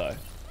damage boost though.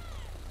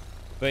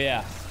 But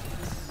yeah.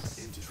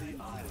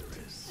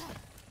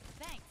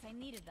 Thanks, I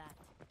needed that.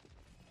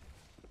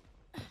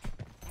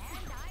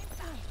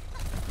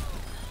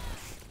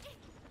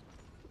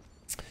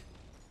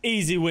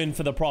 Easy win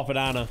for the Prophet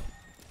Anna.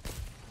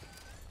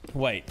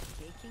 Wait.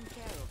 Taking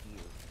care of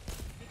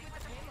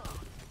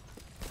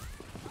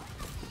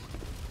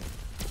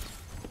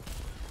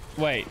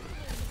you. Wait.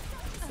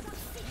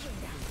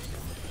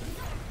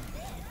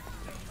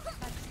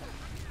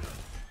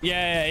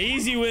 Yeah,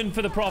 easy win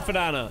for the Prophet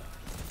Anna.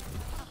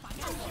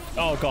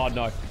 Oh god,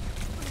 no.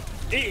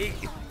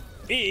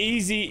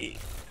 Easy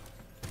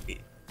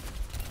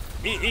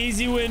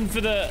win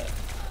for the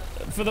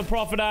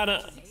Prophet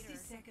Anna. 60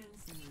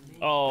 seconds remaining.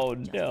 Oh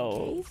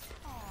no.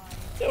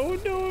 No,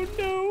 no,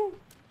 no.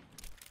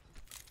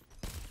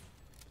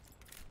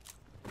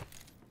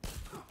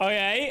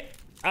 Okay.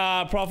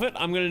 Prophet,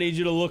 I'm gonna need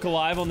you to look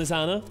alive on this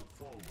Anna.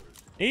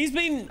 He's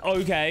been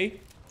okay.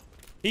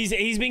 He's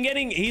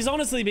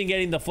honestly been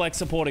getting the flex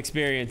support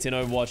experience in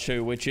Overwatch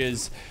 2, which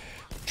is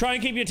try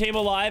and keep your team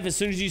alive. As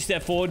soon as you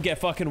step forward, get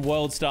fucking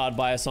world starred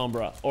by a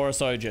Sombra or a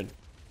Sojourn. 30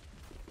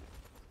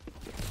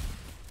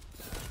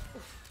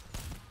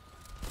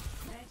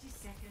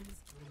 seconds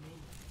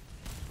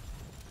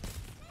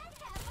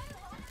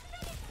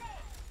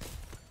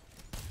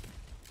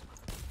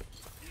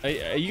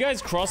remaining. Are you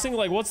guys crossing?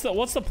 Like, what's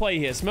the play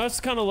here?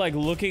 Smurf's kind of like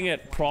looking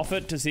at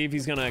Prophet to see if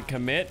he's gonna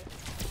commit.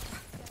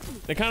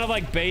 They're kind of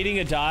like baiting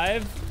a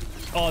dive.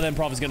 Oh, then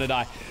Prophet's gonna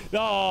die.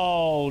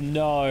 Oh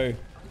no.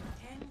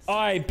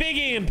 Alright, big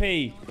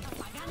EMP.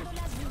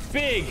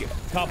 Big.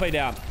 Carpe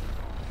down.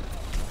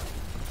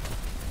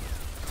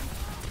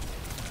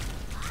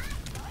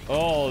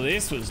 Oh,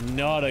 this was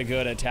not a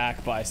good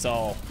attack by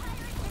Seoul.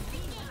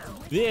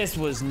 This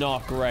was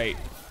not great.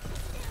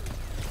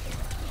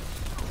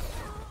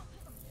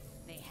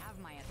 They have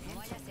my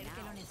attention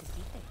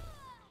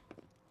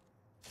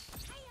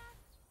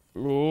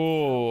now.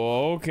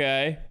 Ooh,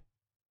 okay.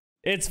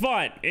 It's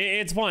fine.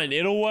 It's fine.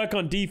 It'll work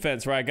on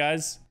defense, right,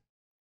 guys?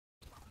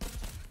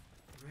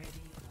 Ready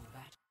for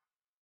battle.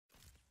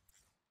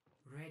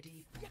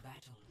 Ready for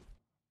battle.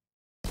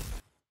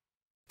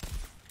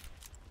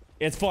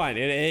 It's fine.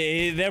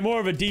 They're more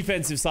of a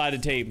defensive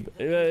sided team.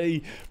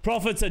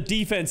 Prophet's a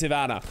defensive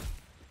Ana.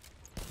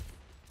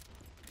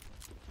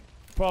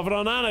 Prophet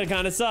on Ana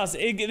kind of sus.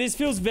 This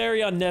feels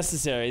very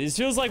unnecessary. This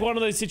feels like one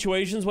of those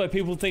situations where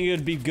people think it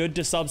would be good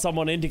to sub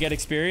someone in to get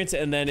experience,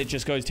 and then it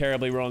just goes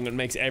terribly wrong and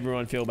makes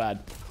everyone feel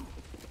bad.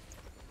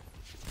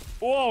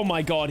 Oh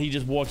my god, he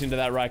just walked into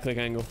that right click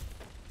angle.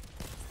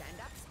 Stand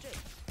up straight.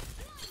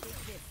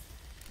 Take this.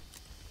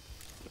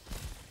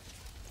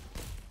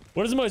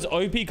 What is the most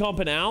OP comp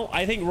now?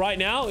 I think right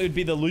now it would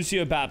be the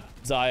Lucio Bap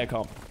Zaya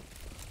comp.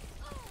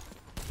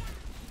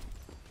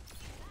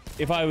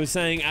 If I was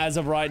saying as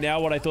of right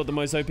now what I thought the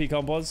most OP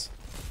comp was.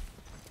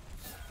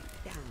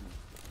 Down.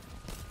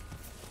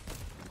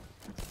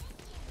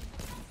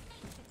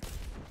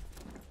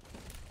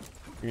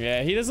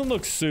 Yeah, he doesn't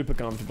look super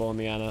comfortable in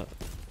the Ana.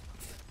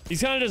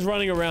 He's kind of just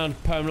running around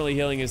permanently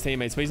healing his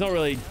teammates, but he's not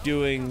really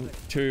doing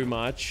too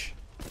much.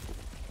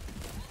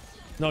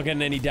 Not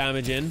getting any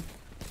damage in.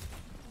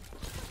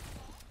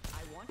 I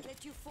won't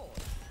let you fall.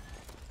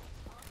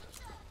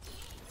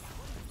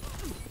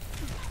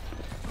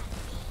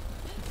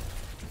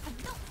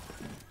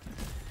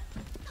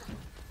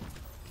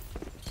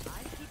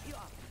 I'll keep you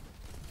up.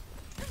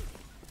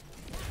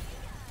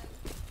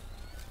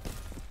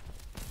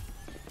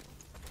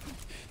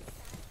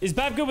 Is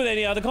Bap good with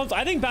any other comps?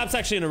 I think Bap's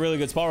actually in a really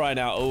good spot right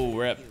now. Oh,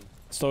 rip.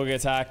 Still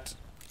gets hacked.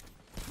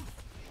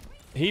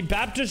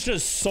 Bap just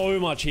does so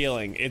much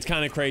healing. It's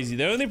kind of crazy.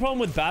 The only problem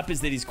with Bap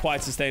is that he's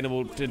quite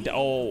sustainable to...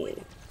 Oh.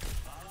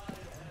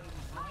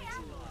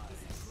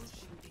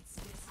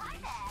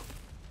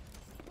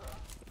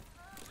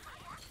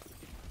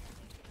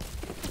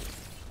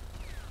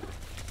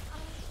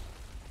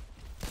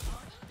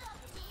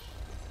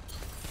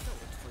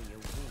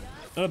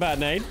 Not a bad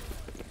nade.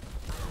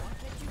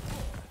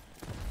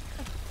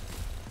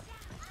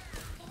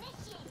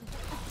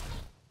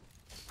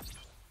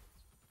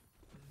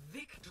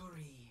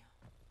 Victory.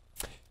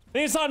 I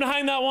think it's time to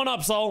hang that one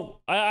up,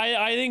 Sol.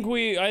 I think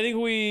we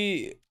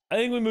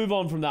move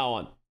on from that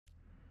one.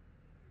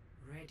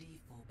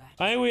 Ready for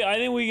battle. I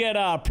think we get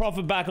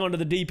Prophet back onto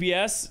the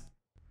DPS.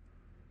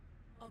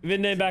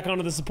 Vidname back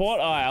onto the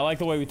support. Alright, I like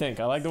the way we think.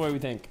 I like the way we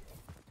think.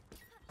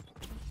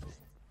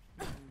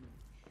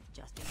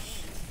 Just in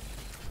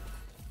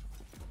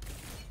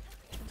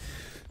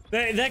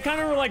case. That kind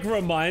of like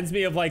reminds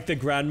me of like the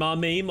grandma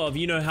meme of,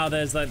 you know how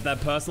there's like that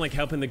person like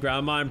helping the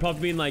grandma and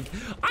Prophet being like,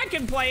 I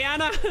can play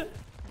Ana.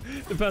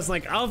 The person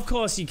like, of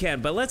course you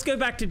can, but let's go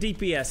back to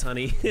DPS,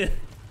 honey.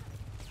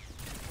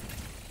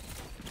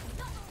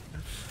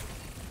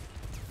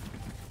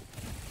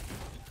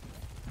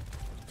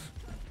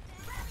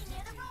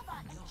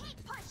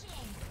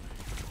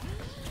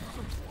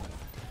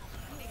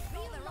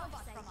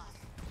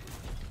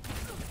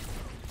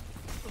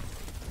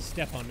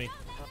 Step on me.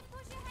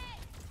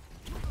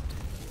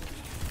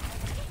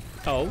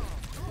 Oh.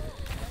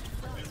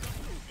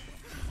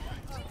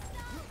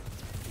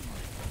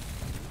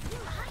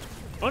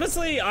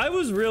 Honestly, I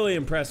was really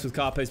impressed with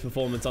Carpe's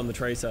performance on the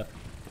Tracer.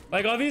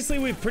 Like, obviously,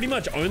 we've pretty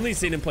much only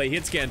seen him play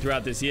hit scan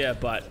throughout this year,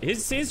 but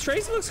his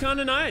Tracer looks kind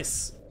of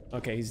nice.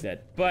 Okay, he's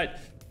dead. But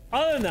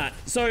other than that,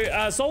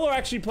 so Seoul are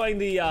actually playing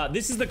the,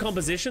 this is the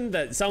composition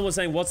that someone was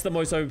saying, what's the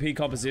most OP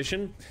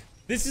composition?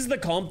 This is the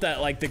comp that,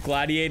 like, the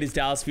Gladiators,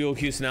 Dallas Fuel,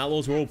 Houston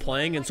Outlaws were all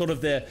playing, and sort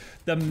of the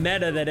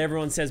meta that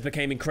everyone says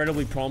became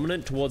incredibly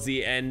prominent towards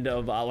the end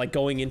of, like,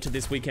 going into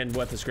this weekend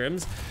worth of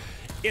scrims.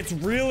 It's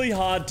really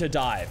hard to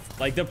dive.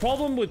 Like, the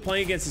problem with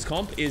playing against this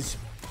comp is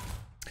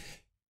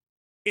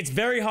it's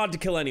very hard to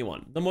kill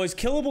anyone. The most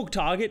killable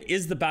target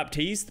is the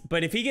Baptiste,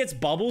 but if he gets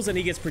bubbles and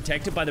he gets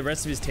protected by the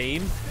rest of his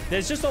team,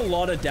 there's just a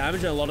lot of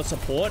damage and a lot of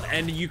support,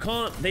 and you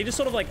can't, they just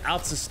sort of like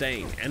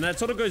out-sustain. And that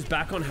sort of goes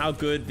back on how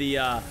good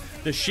the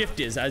shift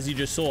is, as you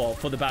just saw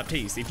for the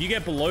Baptiste. If you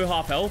get below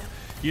half health,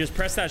 you just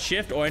press that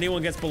shift, or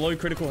anyone gets below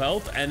critical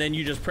health, and then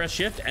you just press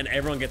shift, and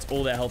everyone gets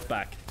all their health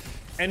back.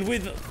 And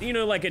with, you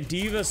know, like a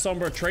Diva,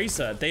 Sombra,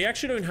 Tracer, they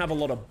actually don't have a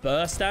lot of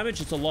burst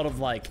damage. It's a lot of,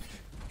 like,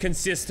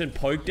 consistent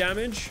poke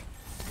damage.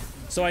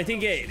 So I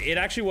think it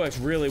actually works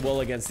really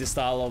well against this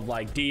style of,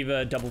 like,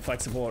 Diva, double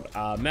flex support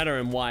meta,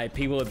 and why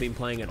people have been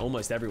playing it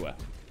almost everywhere.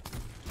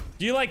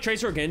 Do you like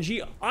Tracer or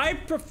Genji? I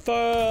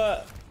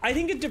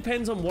think it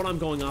depends on what I'm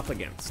going up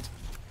against.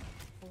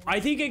 I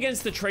think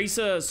against the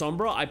Tracer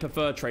Sombra, I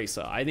prefer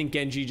Tracer. I think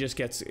Genji just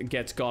gets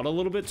got a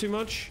little bit too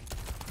much.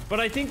 But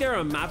I think there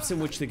are maps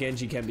in which the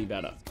Genji can be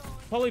better.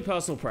 Probably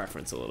personal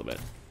preference a little bit.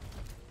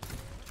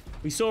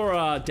 We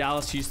saw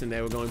Dallas, Houston,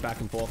 they were going back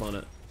and forth on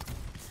it.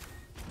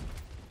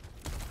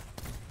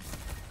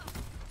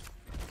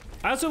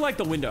 I also like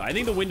the window. I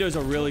think the window's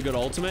a really good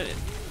ultimate.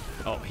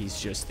 Oh, he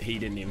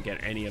didn't even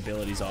get any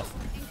abilities off.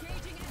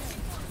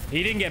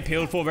 He didn't get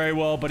peeled for very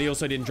well, but he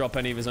also didn't drop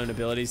any of his own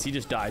abilities. He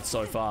just died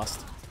so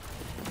fast.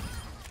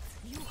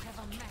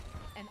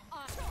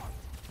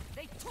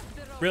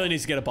 Really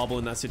needs to get a bubble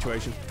in that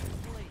situation.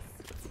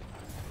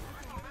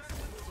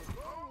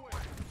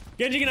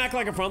 Genji can act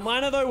like a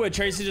frontliner though, where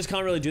Tracer just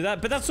can't really do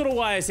that. But that's sort of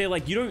why I say,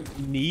 like, you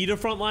don't need a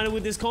frontliner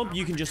with this comp.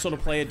 You can just sort of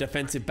play a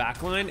defensive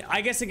backline.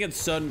 I guess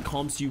against certain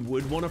comps, you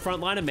would want a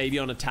frontliner. Maybe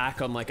on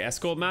attack on, like,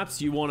 escort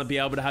maps, you want to be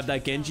able to have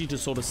that Genji to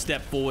sort of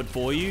step forward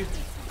for you,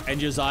 and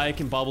Josiah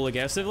can bubble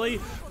aggressively.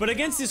 But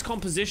against this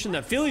composition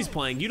that Philly's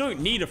playing, you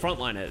don't need a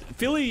frontliner.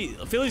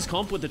 Philly's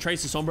comp with the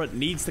Tracer Sombra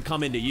needs to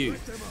come into you.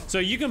 So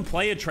you can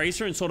play a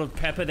Tracer and sort of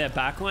pepper their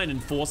backline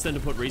and force them to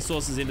put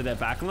resources into their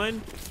backline.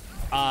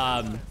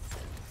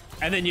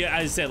 And then,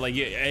 as I said, like,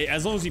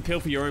 as long as you peel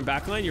for your own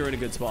backline, you're in a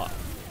good spot.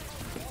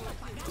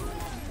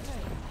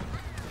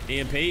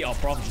 EMP? Oh,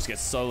 Prophet just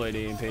gets soloed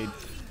EMP'd.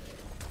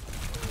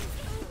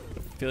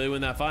 Philly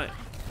win that fight.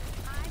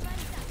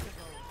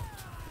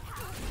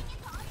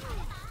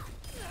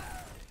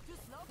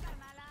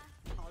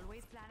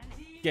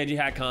 Genji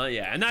hack can't,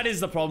 yeah. And that is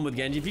the problem with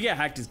Genji. If you get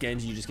hacked as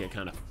Genji, you just get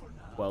kind of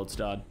world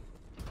starred.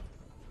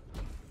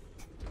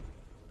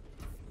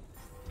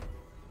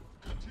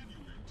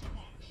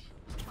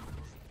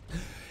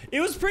 It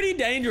was pretty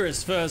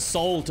dangerous for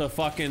Seoul to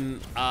fucking,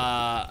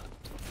 throw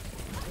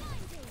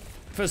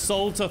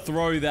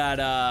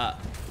that,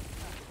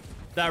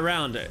 that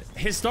round.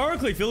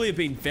 Historically, Philly have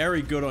been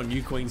very good on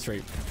New Queen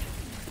Street.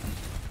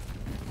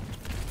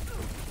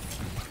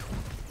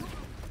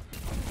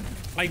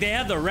 Like, they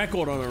have the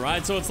record on it,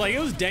 right? So it's like, it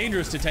was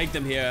dangerous to take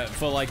them here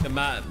for, like, the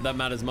map that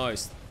matters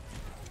most.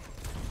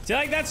 See,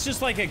 like, that's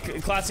just like a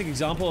classic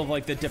example of,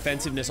 like, the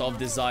defensive-ness of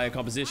this Xayah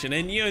composition.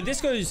 And, you know,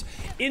 this goes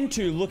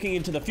into looking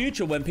into the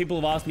future when people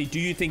have asked me, do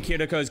you think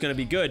Kiriko is going to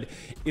be good?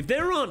 If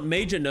there aren't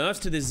major nerfs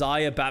to this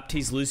Xayah,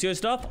 Baptiste, Lucio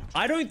stuff,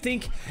 I don't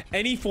think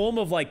any form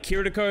of, like,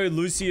 Kiriko,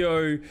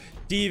 Lucio,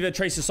 Diva,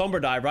 Tracer,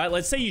 Sombra dive, right?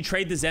 Let's say you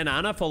trade the Zen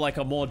Ana for, like,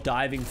 a more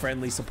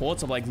diving-friendly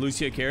support of, like,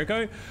 Lucio,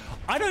 Kiriko.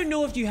 I don't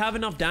know if you have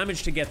enough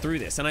damage to get through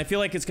this, and I feel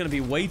like it's going to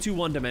be way too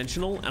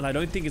one-dimensional, and I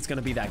don't think it's going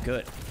to be that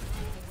good.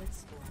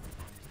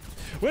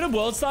 Where did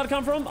World Star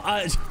come from?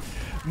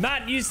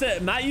 Matt used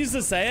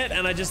to say it,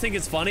 and I just think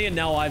it's funny, and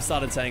now I've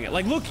started saying it.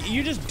 Like, look,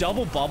 you just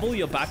double bubble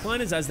your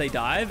backliners as they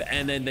dive,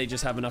 and then they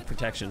just have enough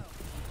protection.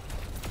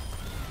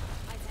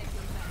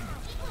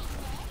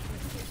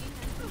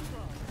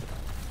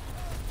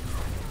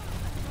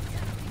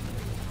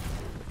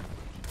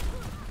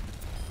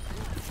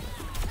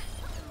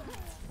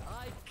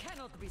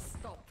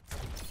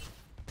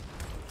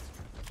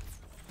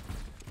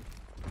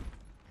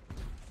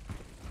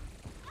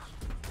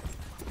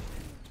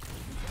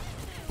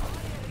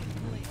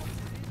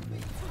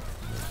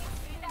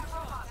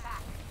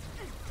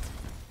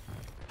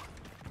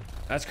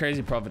 That's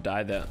crazy. Prophet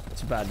died there.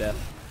 It's a bad death.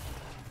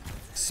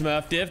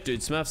 Smurf diff,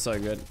 dude. Smurf's so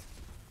good.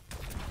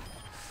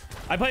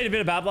 I played a bit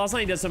of Bab last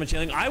night. He does so much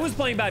healing. I was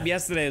playing Bab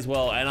yesterday as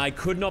well, and I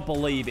could not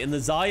believe in the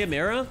Zarya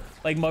mirror.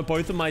 Like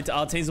both of my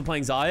teams are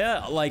playing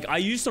Zarya. Like I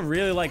used to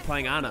really like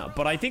playing Ana,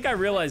 but I think I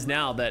realize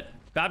now that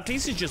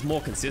Baptiste is just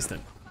more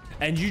consistent,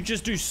 and you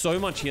just do so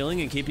much healing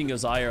and keeping your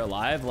Zarya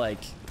alive. Like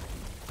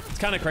it's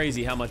kind of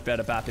crazy how much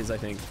better Bap is, I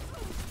think.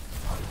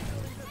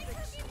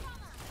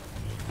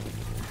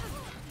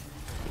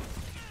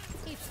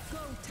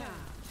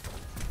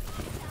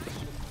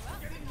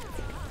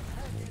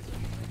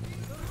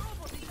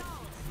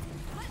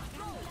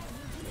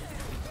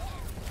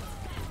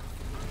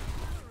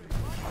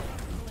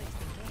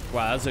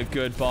 Wow, that's a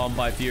good bomb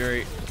by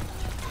Fury.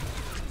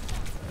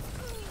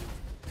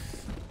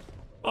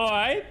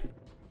 Alright.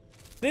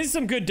 There's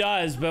some good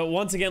dives, but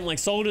once again, like,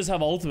 soldiers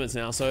have ultimates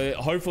now, so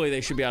hopefully they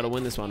should be able to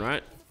win this one,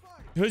 right?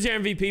 Who's your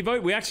MVP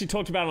vote? We actually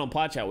talked about it on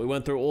Plat Chat. We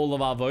went through all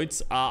of our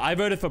votes. I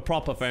voted for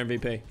Proper for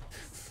MVP.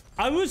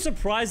 I was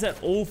surprised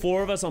that all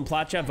 4 of us on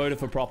Plat Chat voted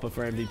for Proper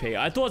for MVP.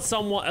 I thought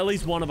at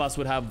least one of us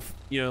would have,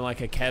 you know, like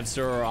a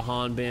Kevster or a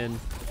Hanbin,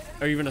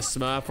 or even a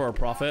Smurf or a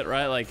Prophet,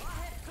 right? Like,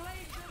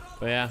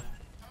 but yeah.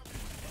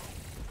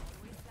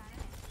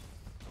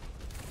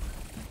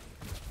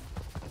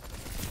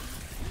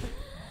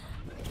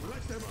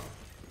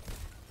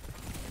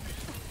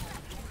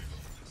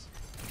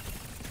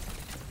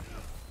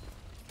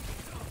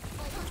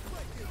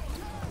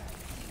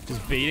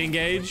 Just beat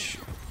engage.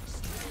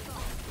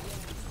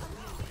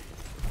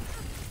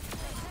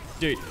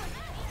 Dude,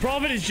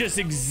 Prophet is just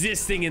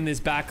existing in this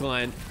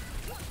backline.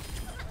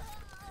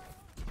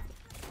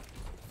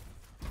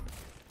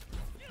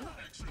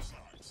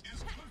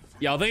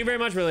 Yo, thank you very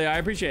much, really. I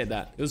appreciate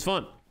that. It was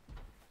fun.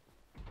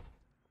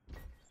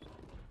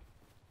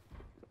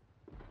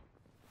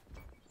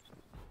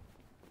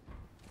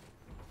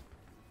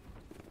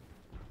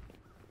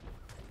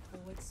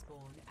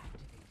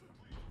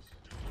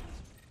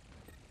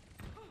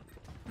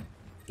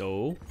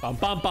 Oh,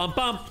 bump, bump, bump,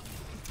 bump.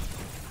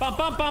 Bump,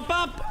 bump, bump,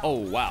 bump. Oh,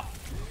 wow.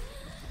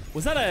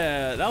 Was that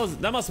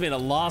that must have been a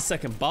last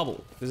second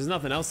bubble. Because there's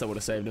nothing else that would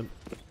have saved him.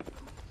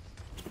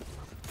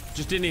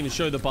 Just didn't even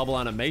show the bubble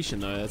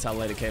animation though. That's how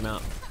late it came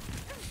out.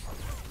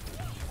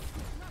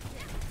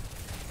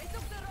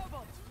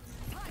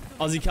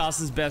 Aussie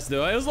Caster's best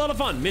duo. It was a lot of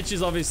fun. Mitch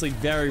is obviously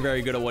very,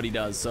 very good at what he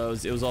does. So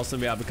it was awesome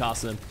to be able to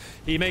cast him.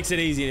 He makes it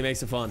easy and he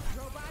makes it fun.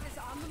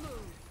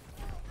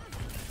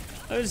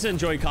 I just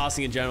enjoy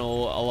casting in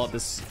general a lot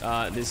this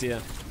year.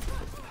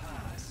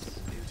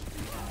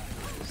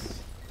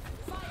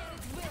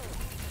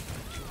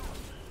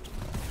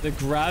 The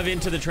grab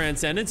into the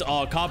Transcendence.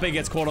 Oh, Carpe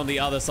gets caught on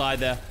the other side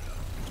there.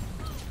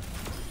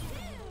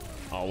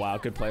 Oh, wow.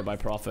 Good play by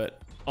Prophet.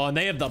 Oh, and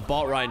they have the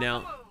bot right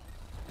now.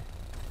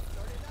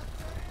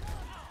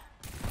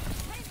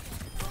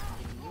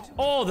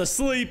 Oh, the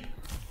sleep.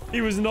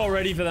 He was not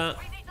ready for that.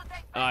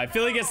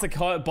 Philly gets the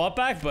bot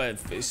back,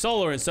 but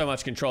Solar in so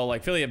much control.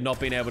 Like, Philly have not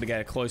been able to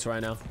get it close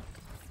right now.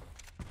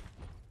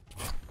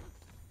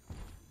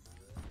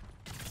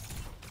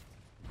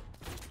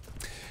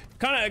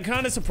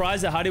 Kind of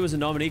surprised that Hardy was a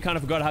nominee. Kind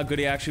of forgot how good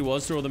he actually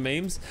was through all the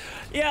memes.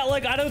 Yeah,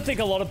 like, I don't think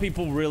a lot of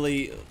people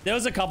really... There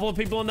was a couple of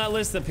people on that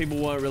list that people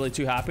weren't really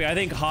too happy. I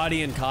think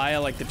Hardy and Kai are,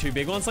 like, the 2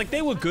 big ones. Like,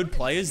 they were good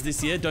players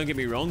this year, don't get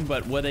me wrong,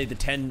 but were they the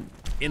 10...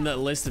 in the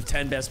list of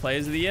 10 best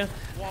players of the year?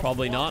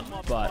 Probably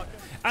not, but...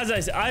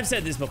 As I've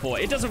said this before,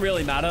 it doesn't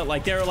really matter.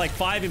 Like, there are, like,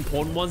 5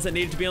 important ones that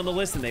needed to be on the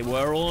list, and they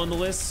were all on the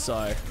list,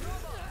 so...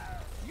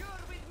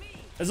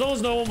 As long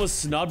as no one was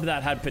snubbed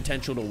that had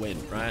potential to win,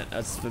 right?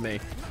 That's for me.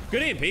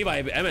 Good EMP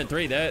by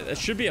MN3 there. That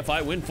should be a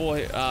fight win for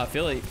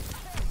Philly.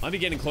 Might be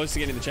getting close to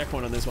getting the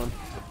checkpoint on this one.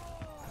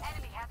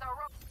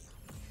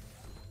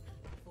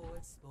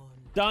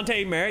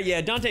 Dante Merritt.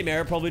 Yeah, Dante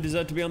Merritt probably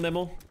deserved to be on them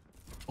all.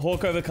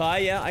 Hawk over Kai.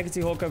 Yeah, I can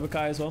see Hawk over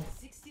Kai as well.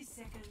 60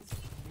 seconds.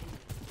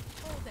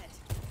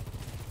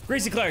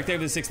 Greasy Cleric there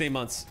for the 16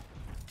 months.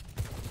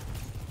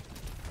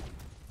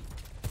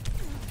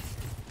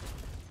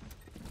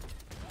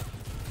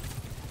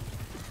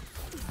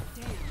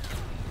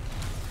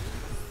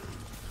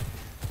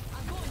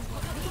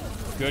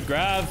 Good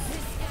grab.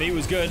 Beat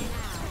was good.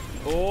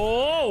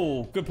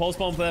 Oh, good pulse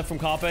bomb there from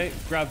Carpe.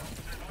 Grab.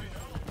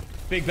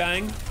 Big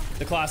bang.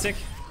 The classic.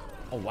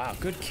 Oh, wow.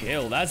 Good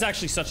kill. That's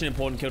actually such an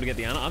important kill to get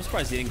the Ana. I'm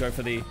surprised he didn't go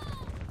for the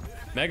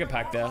mega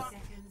pack there.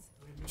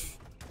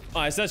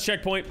 Alright, so that's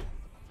checkpoint.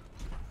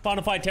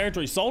 Final fight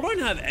territory. Seoul don't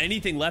have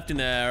anything left in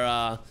their,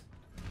 I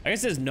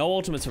guess there's no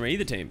ultimates from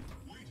either team.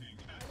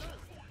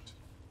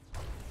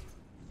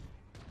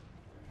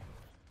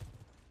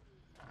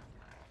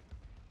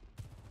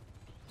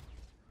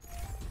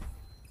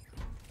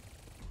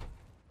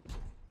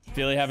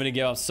 Philly having to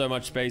give up so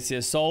much space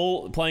here.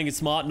 Seoul playing it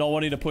smart, not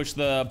wanting to push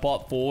the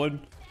bot forward.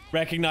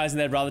 Recognizing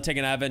they'd rather take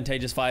an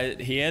advantageous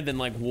fight here than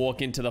like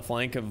walk into the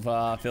flank of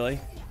Philly.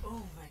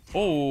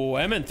 Oh,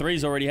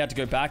 MN3's already had to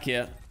go back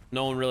here.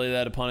 No one really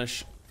there to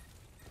punish.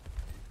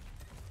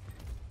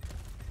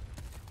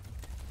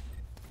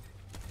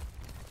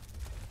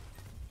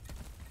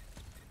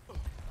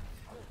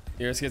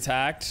 Iris gets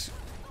hacked.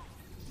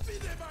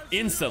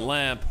 Instant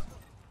lamp.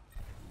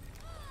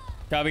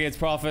 Carpe gets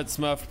profit.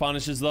 Smurf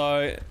punishes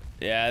though.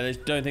 Yeah, they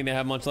don't think they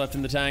have much left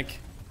in the tank.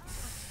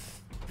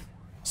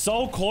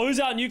 Seoul close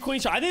out new Queen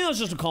Street. I think that's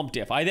just a comp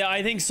diff.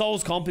 I think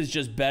Seoul's comp is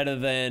just better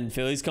than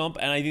Philly's comp,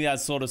 and I think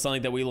that's sort of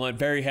something that we learned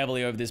very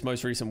heavily over this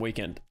most recent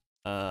weekend.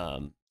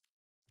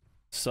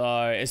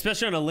 So,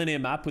 especially on a linear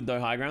map with no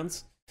high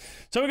grounds.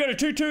 So we go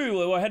to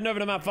 2-2. We're heading over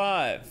to map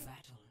 5. Battle.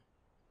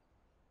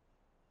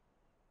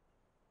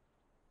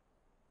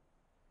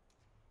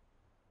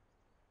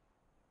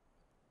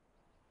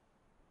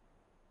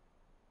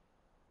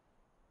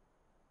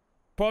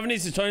 Prophet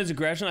needs to tone his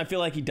aggression. I feel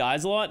like he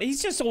dies a lot.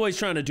 He's just always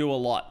trying to do a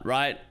lot,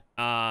 right?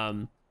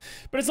 But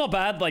it's not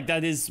bad. Like,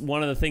 that is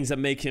one of the things that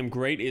make him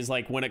great, is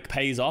like when it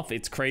pays off,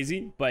 it's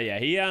crazy. But yeah,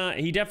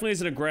 he definitely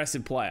is an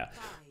aggressive player.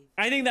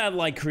 I think that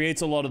like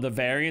creates a lot of the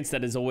variance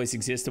that has always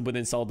existed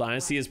within Seoul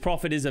Dynasty, as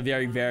Prophet is a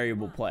very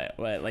variable player,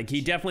 right? Like,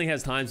 he definitely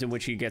has times in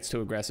which he gets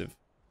too aggressive.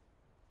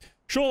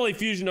 Surely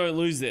Fusion don't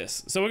lose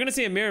this. So we're going to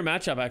see a mirror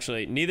matchup,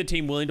 actually. Neither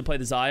team willing to play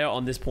the Xayah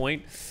on this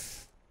point.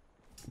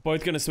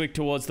 Both going to swing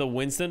towards the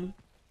Winston.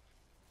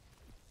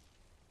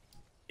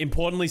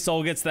 Importantly,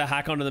 Seoul gets the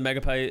hack onto the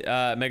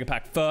Mega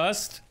Pack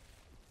first.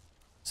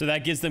 So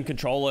that gives them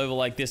control over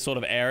like this sort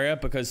of area,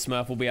 because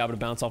Smurf will be able to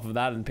bounce off of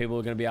that and people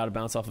are going to be able to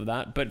bounce off of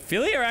that. But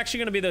Philly are actually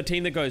going to be the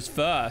team that goes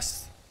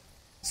first.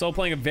 Seoul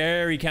playing a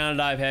very counter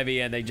dive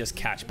heavy, and they just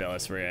catch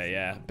Bellisria.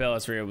 Yeah,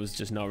 Bellisria was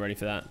just not ready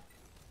for that.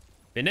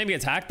 Vindame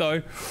gets hacked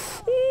though.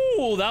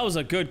 Ooh, that was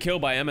a good kill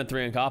by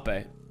M3 and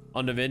Carpe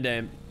onto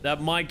Vindame. That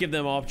might give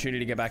them an opportunity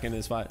to get back into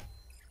this fight.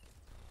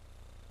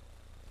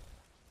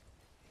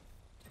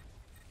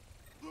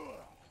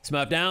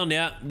 Smurf down,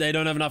 yeah. They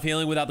don't have enough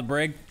healing without the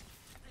Brig.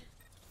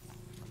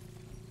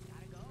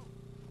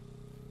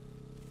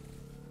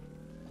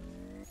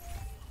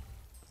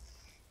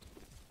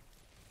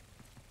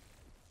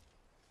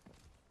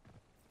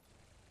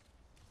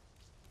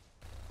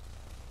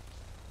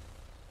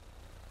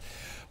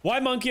 Why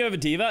Monkey over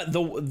Diva?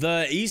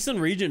 The Eastern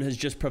region has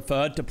just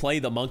preferred to play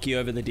the Monkey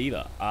over the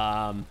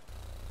Diva.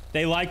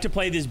 They like to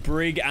play this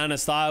Brig Ana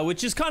style,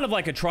 which is kind of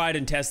like a tried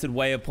and tested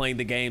way of playing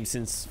the game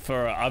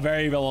for a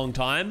very, very long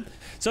time.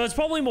 So it's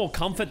probably more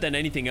comfort than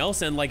anything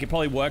else, and like it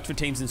probably worked for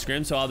teams in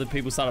Scrim, so other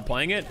people started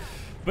playing it.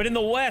 But in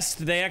the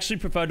West, they actually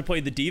prefer to play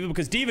the Diva,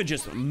 because Diva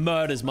just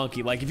murders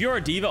Monkey. Like, if you're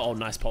a Diva... Oh,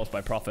 nice pulse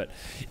by Prophet.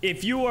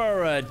 If you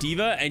are a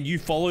Diva and you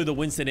follow the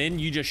Winston in,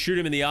 you just shoot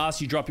him in the ass,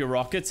 you drop your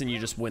rockets, and you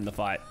just win the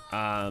fight.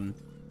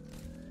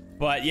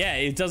 But yeah,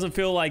 it doesn't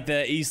feel like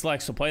the East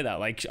likes to play that.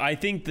 Like, I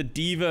think the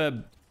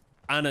Diva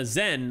Ana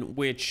Zen,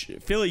 which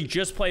Philly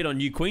just played on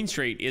New Queen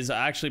Street, is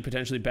actually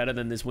potentially better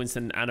than this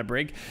Winston Ana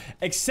Brig.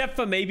 Except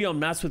for maybe on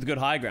maps with good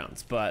high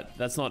grounds. But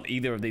that's not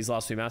either of these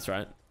last two maps,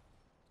 right?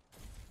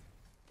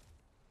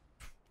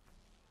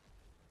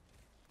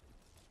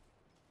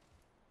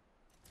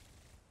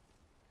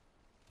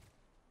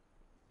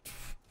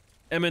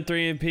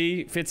 MN3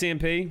 EMP, Fitz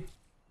EMP. You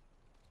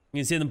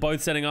can see them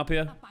both setting up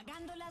here.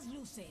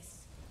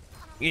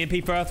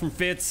 EMP first from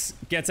Fitz.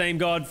 Gets aim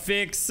guard.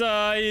 Fix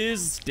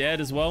is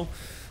dead as well.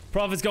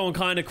 Prophet's going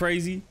kind of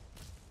crazy.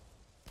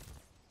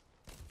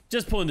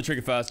 Just pulling the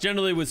trigger first.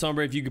 Generally with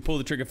Sombra, if you could pull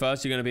the trigger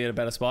first, you're going to be at a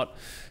better spot.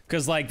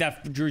 Because like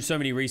that drew so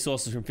many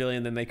resources from Philly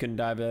and then they couldn't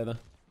dive either.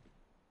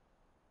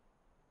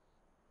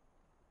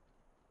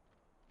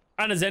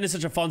 Ana Zen is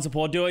such a fun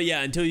support duo.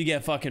 Yeah, until you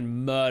get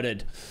fucking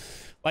murdered.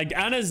 Like,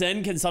 Ana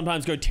Zen can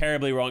sometimes go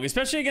terribly wrong,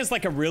 especially against,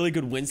 like, a really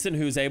good Winston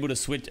who's able to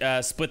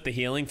split the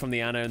healing from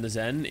the Ana and the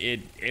Zen.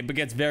 It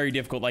gets very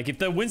difficult. Like, if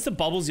the Winston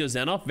bubbles your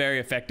Zen off very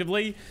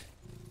effectively,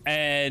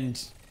 and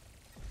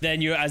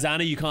then you, as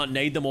Ana, you can't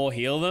nade them or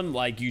heal them,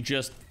 like, you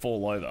just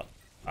fall over.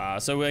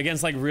 So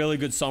against, like, really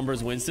good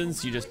Sombra's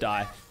Winstons, you just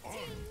die.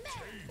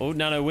 Oh,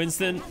 no,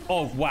 Winston.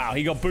 Oh, wow.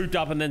 He got booped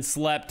up and then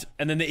slept.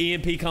 And then the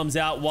EMP comes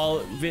out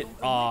while...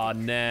 Oh,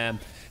 damn.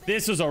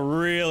 This was a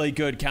really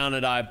good counter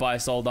dive by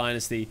Seoul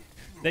Dynasty.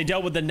 They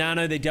dealt with the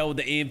nano, they dealt with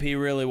the EMP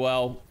really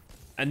well.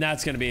 And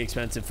that's going to be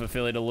expensive for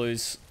Philly to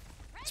lose.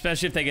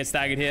 Especially if they get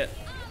staggered here.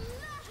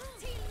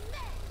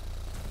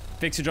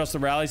 Fixer drops the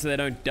rally so they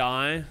don't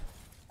die.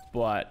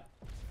 But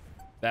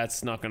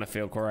that's not going to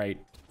feel great.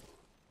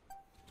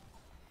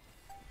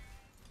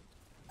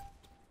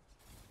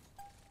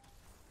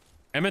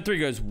 M3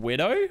 goes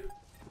Widow?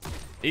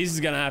 He's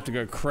going to have to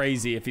go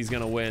crazy if he's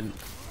going to win.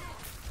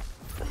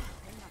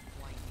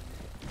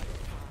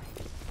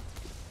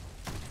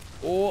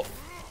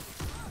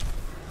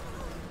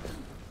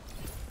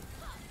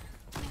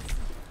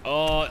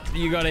 Oh,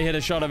 you gotta hit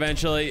a shot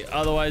eventually.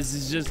 Otherwise,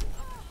 it's just...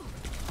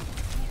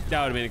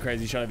 That would have been a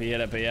crazy shot if he hit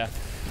it, but yeah.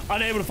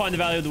 Unable to find the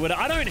value of the winner.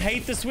 I don't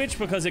hate the switch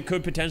because it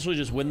could potentially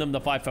just win them the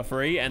fight for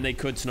free and they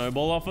could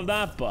snowball off of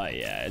that, but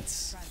yeah,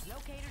 it's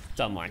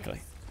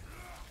unlikely.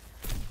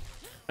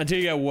 Until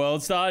you get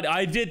world starred.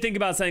 I did think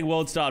about saying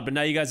world starred, but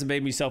now you guys have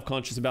made me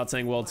self-conscious about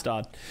saying world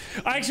starred.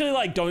 I actually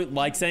like don't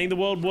like saying the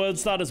world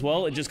starred as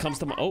well. It just comes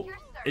to my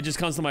it just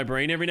comes to my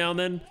brain every now and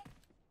then.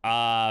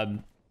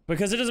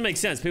 Because it doesn't make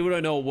sense. People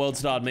don't know what world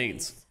starred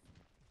means.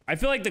 I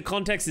feel like the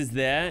context is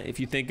there if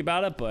you think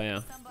about it, but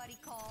yeah. Somebody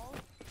called.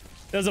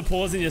 There's a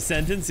pause in your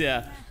sentence,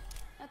 yeah.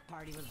 That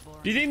party was boring.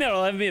 Do you think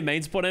there'll ever be a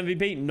main support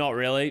MVP? Not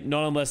really.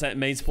 Not unless that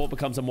main support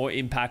becomes a more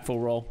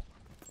impactful role.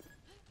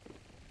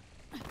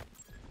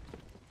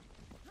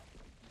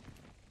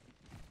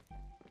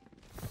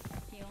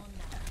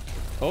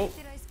 Oh.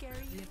 Did I scare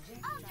you?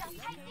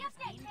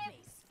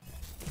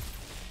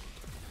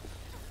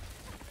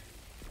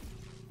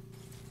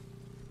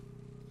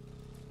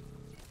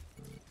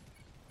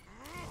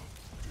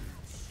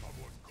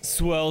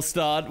 Swell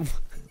start.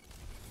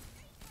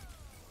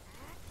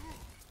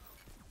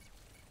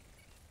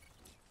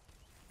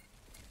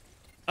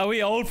 Are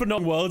we old for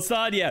not World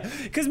Star? Yeah,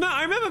 because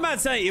I remember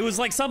Matt saying it was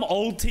like some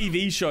old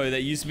TV show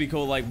that used to be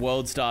called like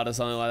World Star or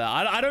something like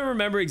that. I don't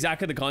remember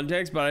exactly the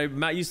context, but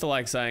Matt used to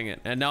like saying it,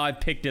 and now I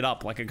picked it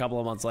up like a couple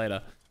of months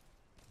later.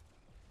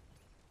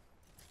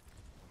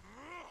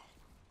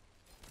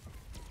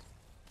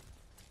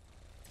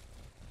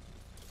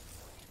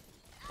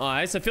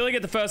 Alright, so Philly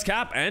get the first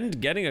cap and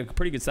getting a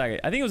pretty good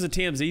stack. I think it was a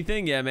TMZ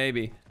thing. Yeah,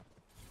 maybe.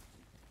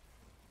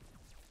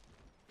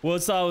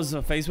 World Star was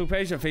a Facebook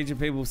page that featured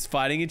people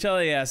fighting each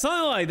other. Yeah,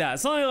 something like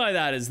that. Something like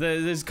that.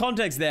 There's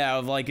context there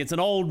of like it's an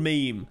old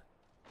meme.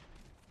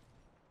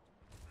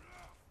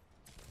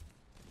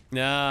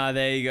 Ah,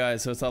 there you go.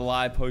 So it's a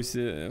live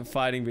posted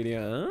fighting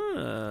video.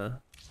 Ah.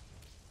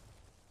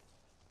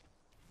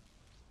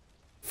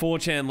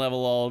 4chan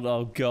level old.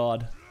 Oh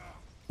god.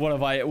 What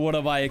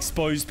have I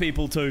exposed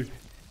people to?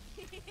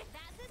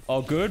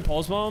 Oh good,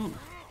 pulse bomb.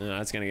 No,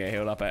 that's gonna get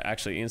healed up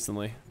actually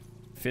instantly.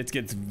 Fitz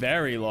gets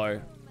very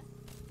low.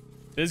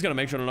 Fitz gotta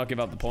make sure to not give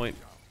up the point.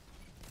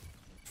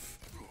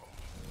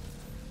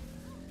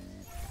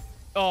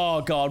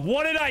 Oh god,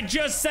 what did I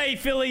just say,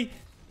 Philly?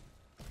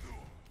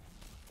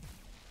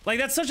 Like,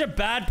 that's such a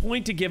bad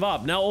point to give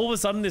up. Now all of a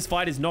sudden this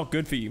fight is not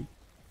good for you.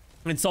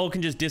 And Seoul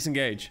can just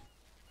disengage.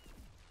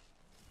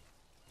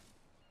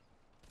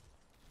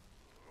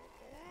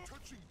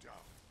 Touching down.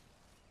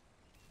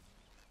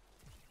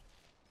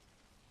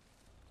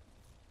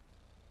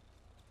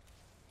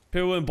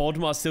 People in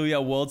Baltimore still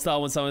yell World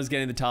Star when someone's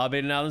getting the tar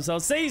beaten out of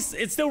themselves. See,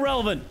 it's still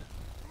relevant.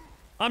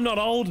 I'm not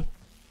old.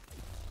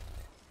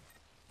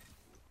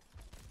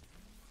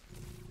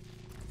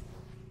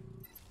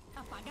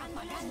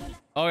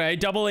 Okay,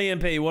 double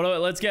EMP.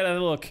 Let's get a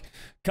look.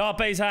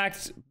 Carpe's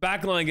hacked.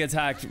 Backline gets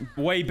hacked.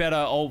 Way better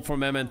ult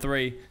from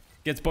MN3.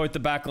 Gets both the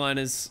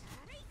backliners.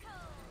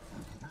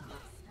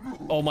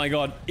 Oh my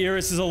god.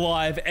 Iris is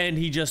alive and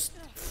he just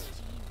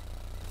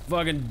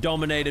fucking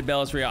dominated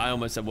Bellis Rhea. I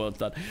almost said World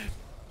Star.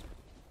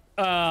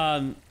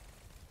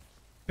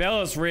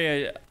 Bellis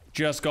Rhea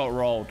just got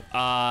rolled.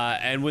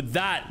 And with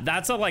that,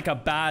 that's like a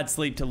bad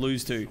sleep to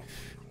lose to.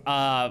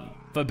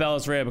 For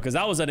Bellis Rhea, because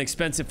that was an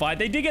expensive fight.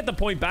 They did get the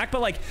point back, but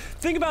like,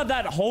 think about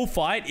that whole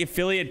fight. If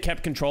Philly had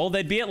kept control,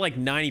 they'd be at like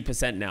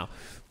 90% now.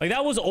 Like,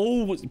 that was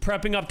all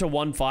prepping up to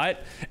one fight.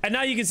 And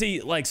now you can see,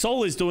 like,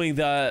 Seoul is doing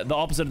the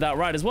opposite of that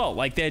right as well.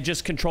 Like, they're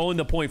just controlling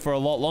the point for a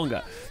lot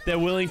longer. They're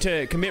willing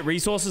to commit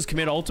resources,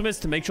 commit ultimates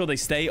to make sure they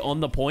stay on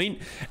the point.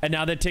 And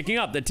now they're ticking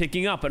up. They're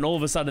ticking up. And all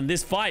of a sudden,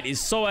 this fight is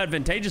so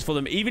advantageous for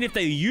them. Even if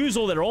they use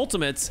all their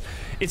ultimates,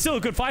 it's still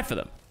a good fight for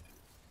them.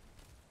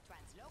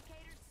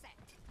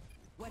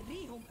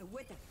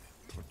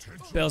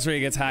 Bellis Rhea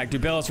gets hacked.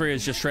 Dude, Bellis Rhea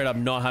is just straight up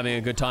not having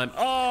a good time.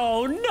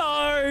 Oh,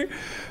 no!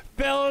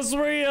 Bellis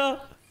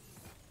Rhea!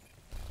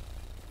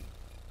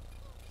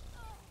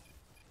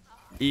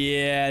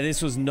 Yeah,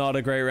 this was not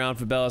a great round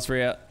for Bellis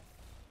Rhea.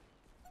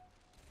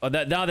 Oh,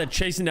 now they're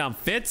chasing down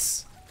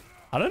Fitz?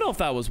 I don't know if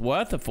that was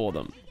worth it for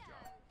them.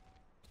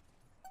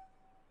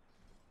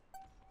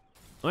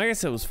 I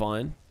guess it was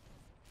fine.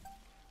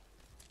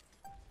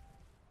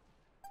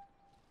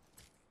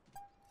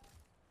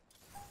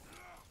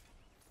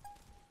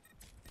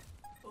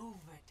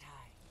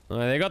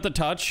 They got the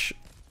touch.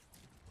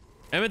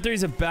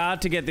 M3's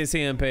about to get this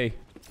EMP.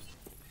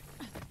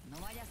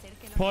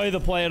 Probably the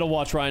player to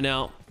watch right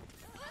now.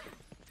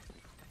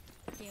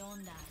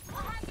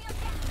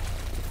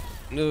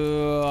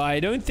 I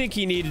don't think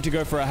he needed to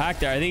go for a hack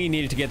there. I think he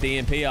needed to get the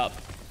EMP up.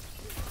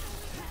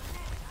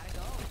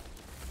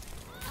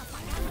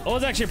 Oh, it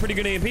was actually a pretty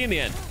good EMP in the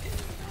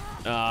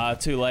end.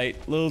 Too late.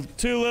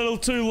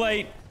 Too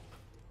late.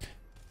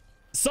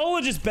 Seoul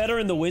are just better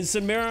in the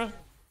Winston mirror.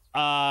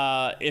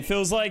 It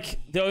feels like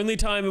the only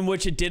time in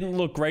which it didn't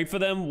look great for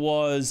them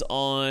was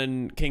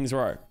on Kings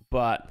Row.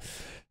 But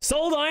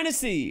Seoul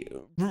Dynasty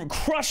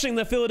crushing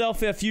the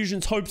Philadelphia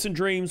Fusion's hopes and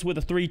dreams with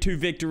a 3-2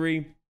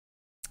 victory.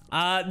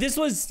 This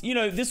was, you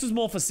know, this was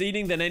more for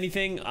seeding than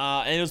anything.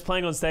 And it was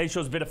playing on stage, so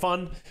it was a bit of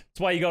fun. That's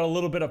why you got a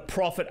little bit of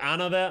profit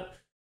out of it.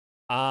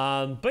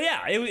 But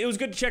yeah, it was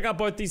good to check out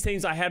both these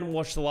teams. I hadn't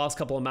watched the last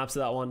couple of maps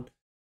of that one.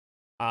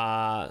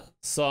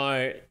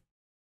 So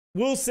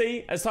we'll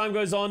see as time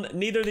goes on.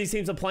 Neither of these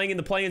teams are playing in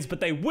the play-ins,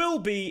 but they will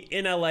be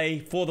in LA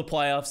for the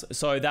playoffs.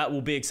 So that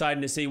will be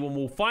exciting to see when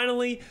we'll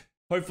finally,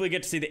 hopefully,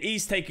 get to see the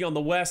East taking on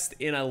the West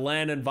in a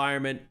LAN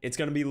environment. It's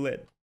going to be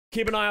lit.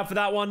 Keep an eye out for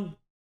that one.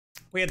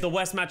 We have the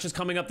West matches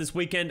coming up this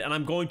weekend, and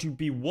I'm going to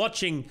be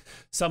watching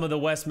some of the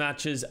West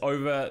matches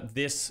over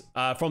this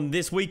from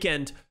this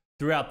weekend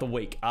throughout the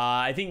week.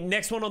 I think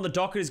next one on the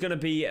docket is going to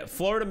be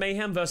Florida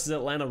Mayhem versus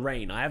Atlanta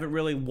Reign. I haven't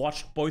really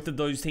watched both of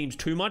those teams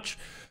too much,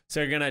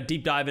 so we're going to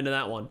deep dive into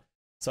that one.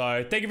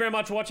 So thank you very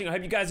much for watching. I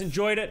hope you guys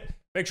enjoyed it.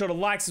 Make sure to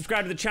like,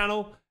 subscribe to the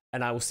channel,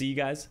 and I will see you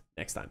guys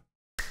next time.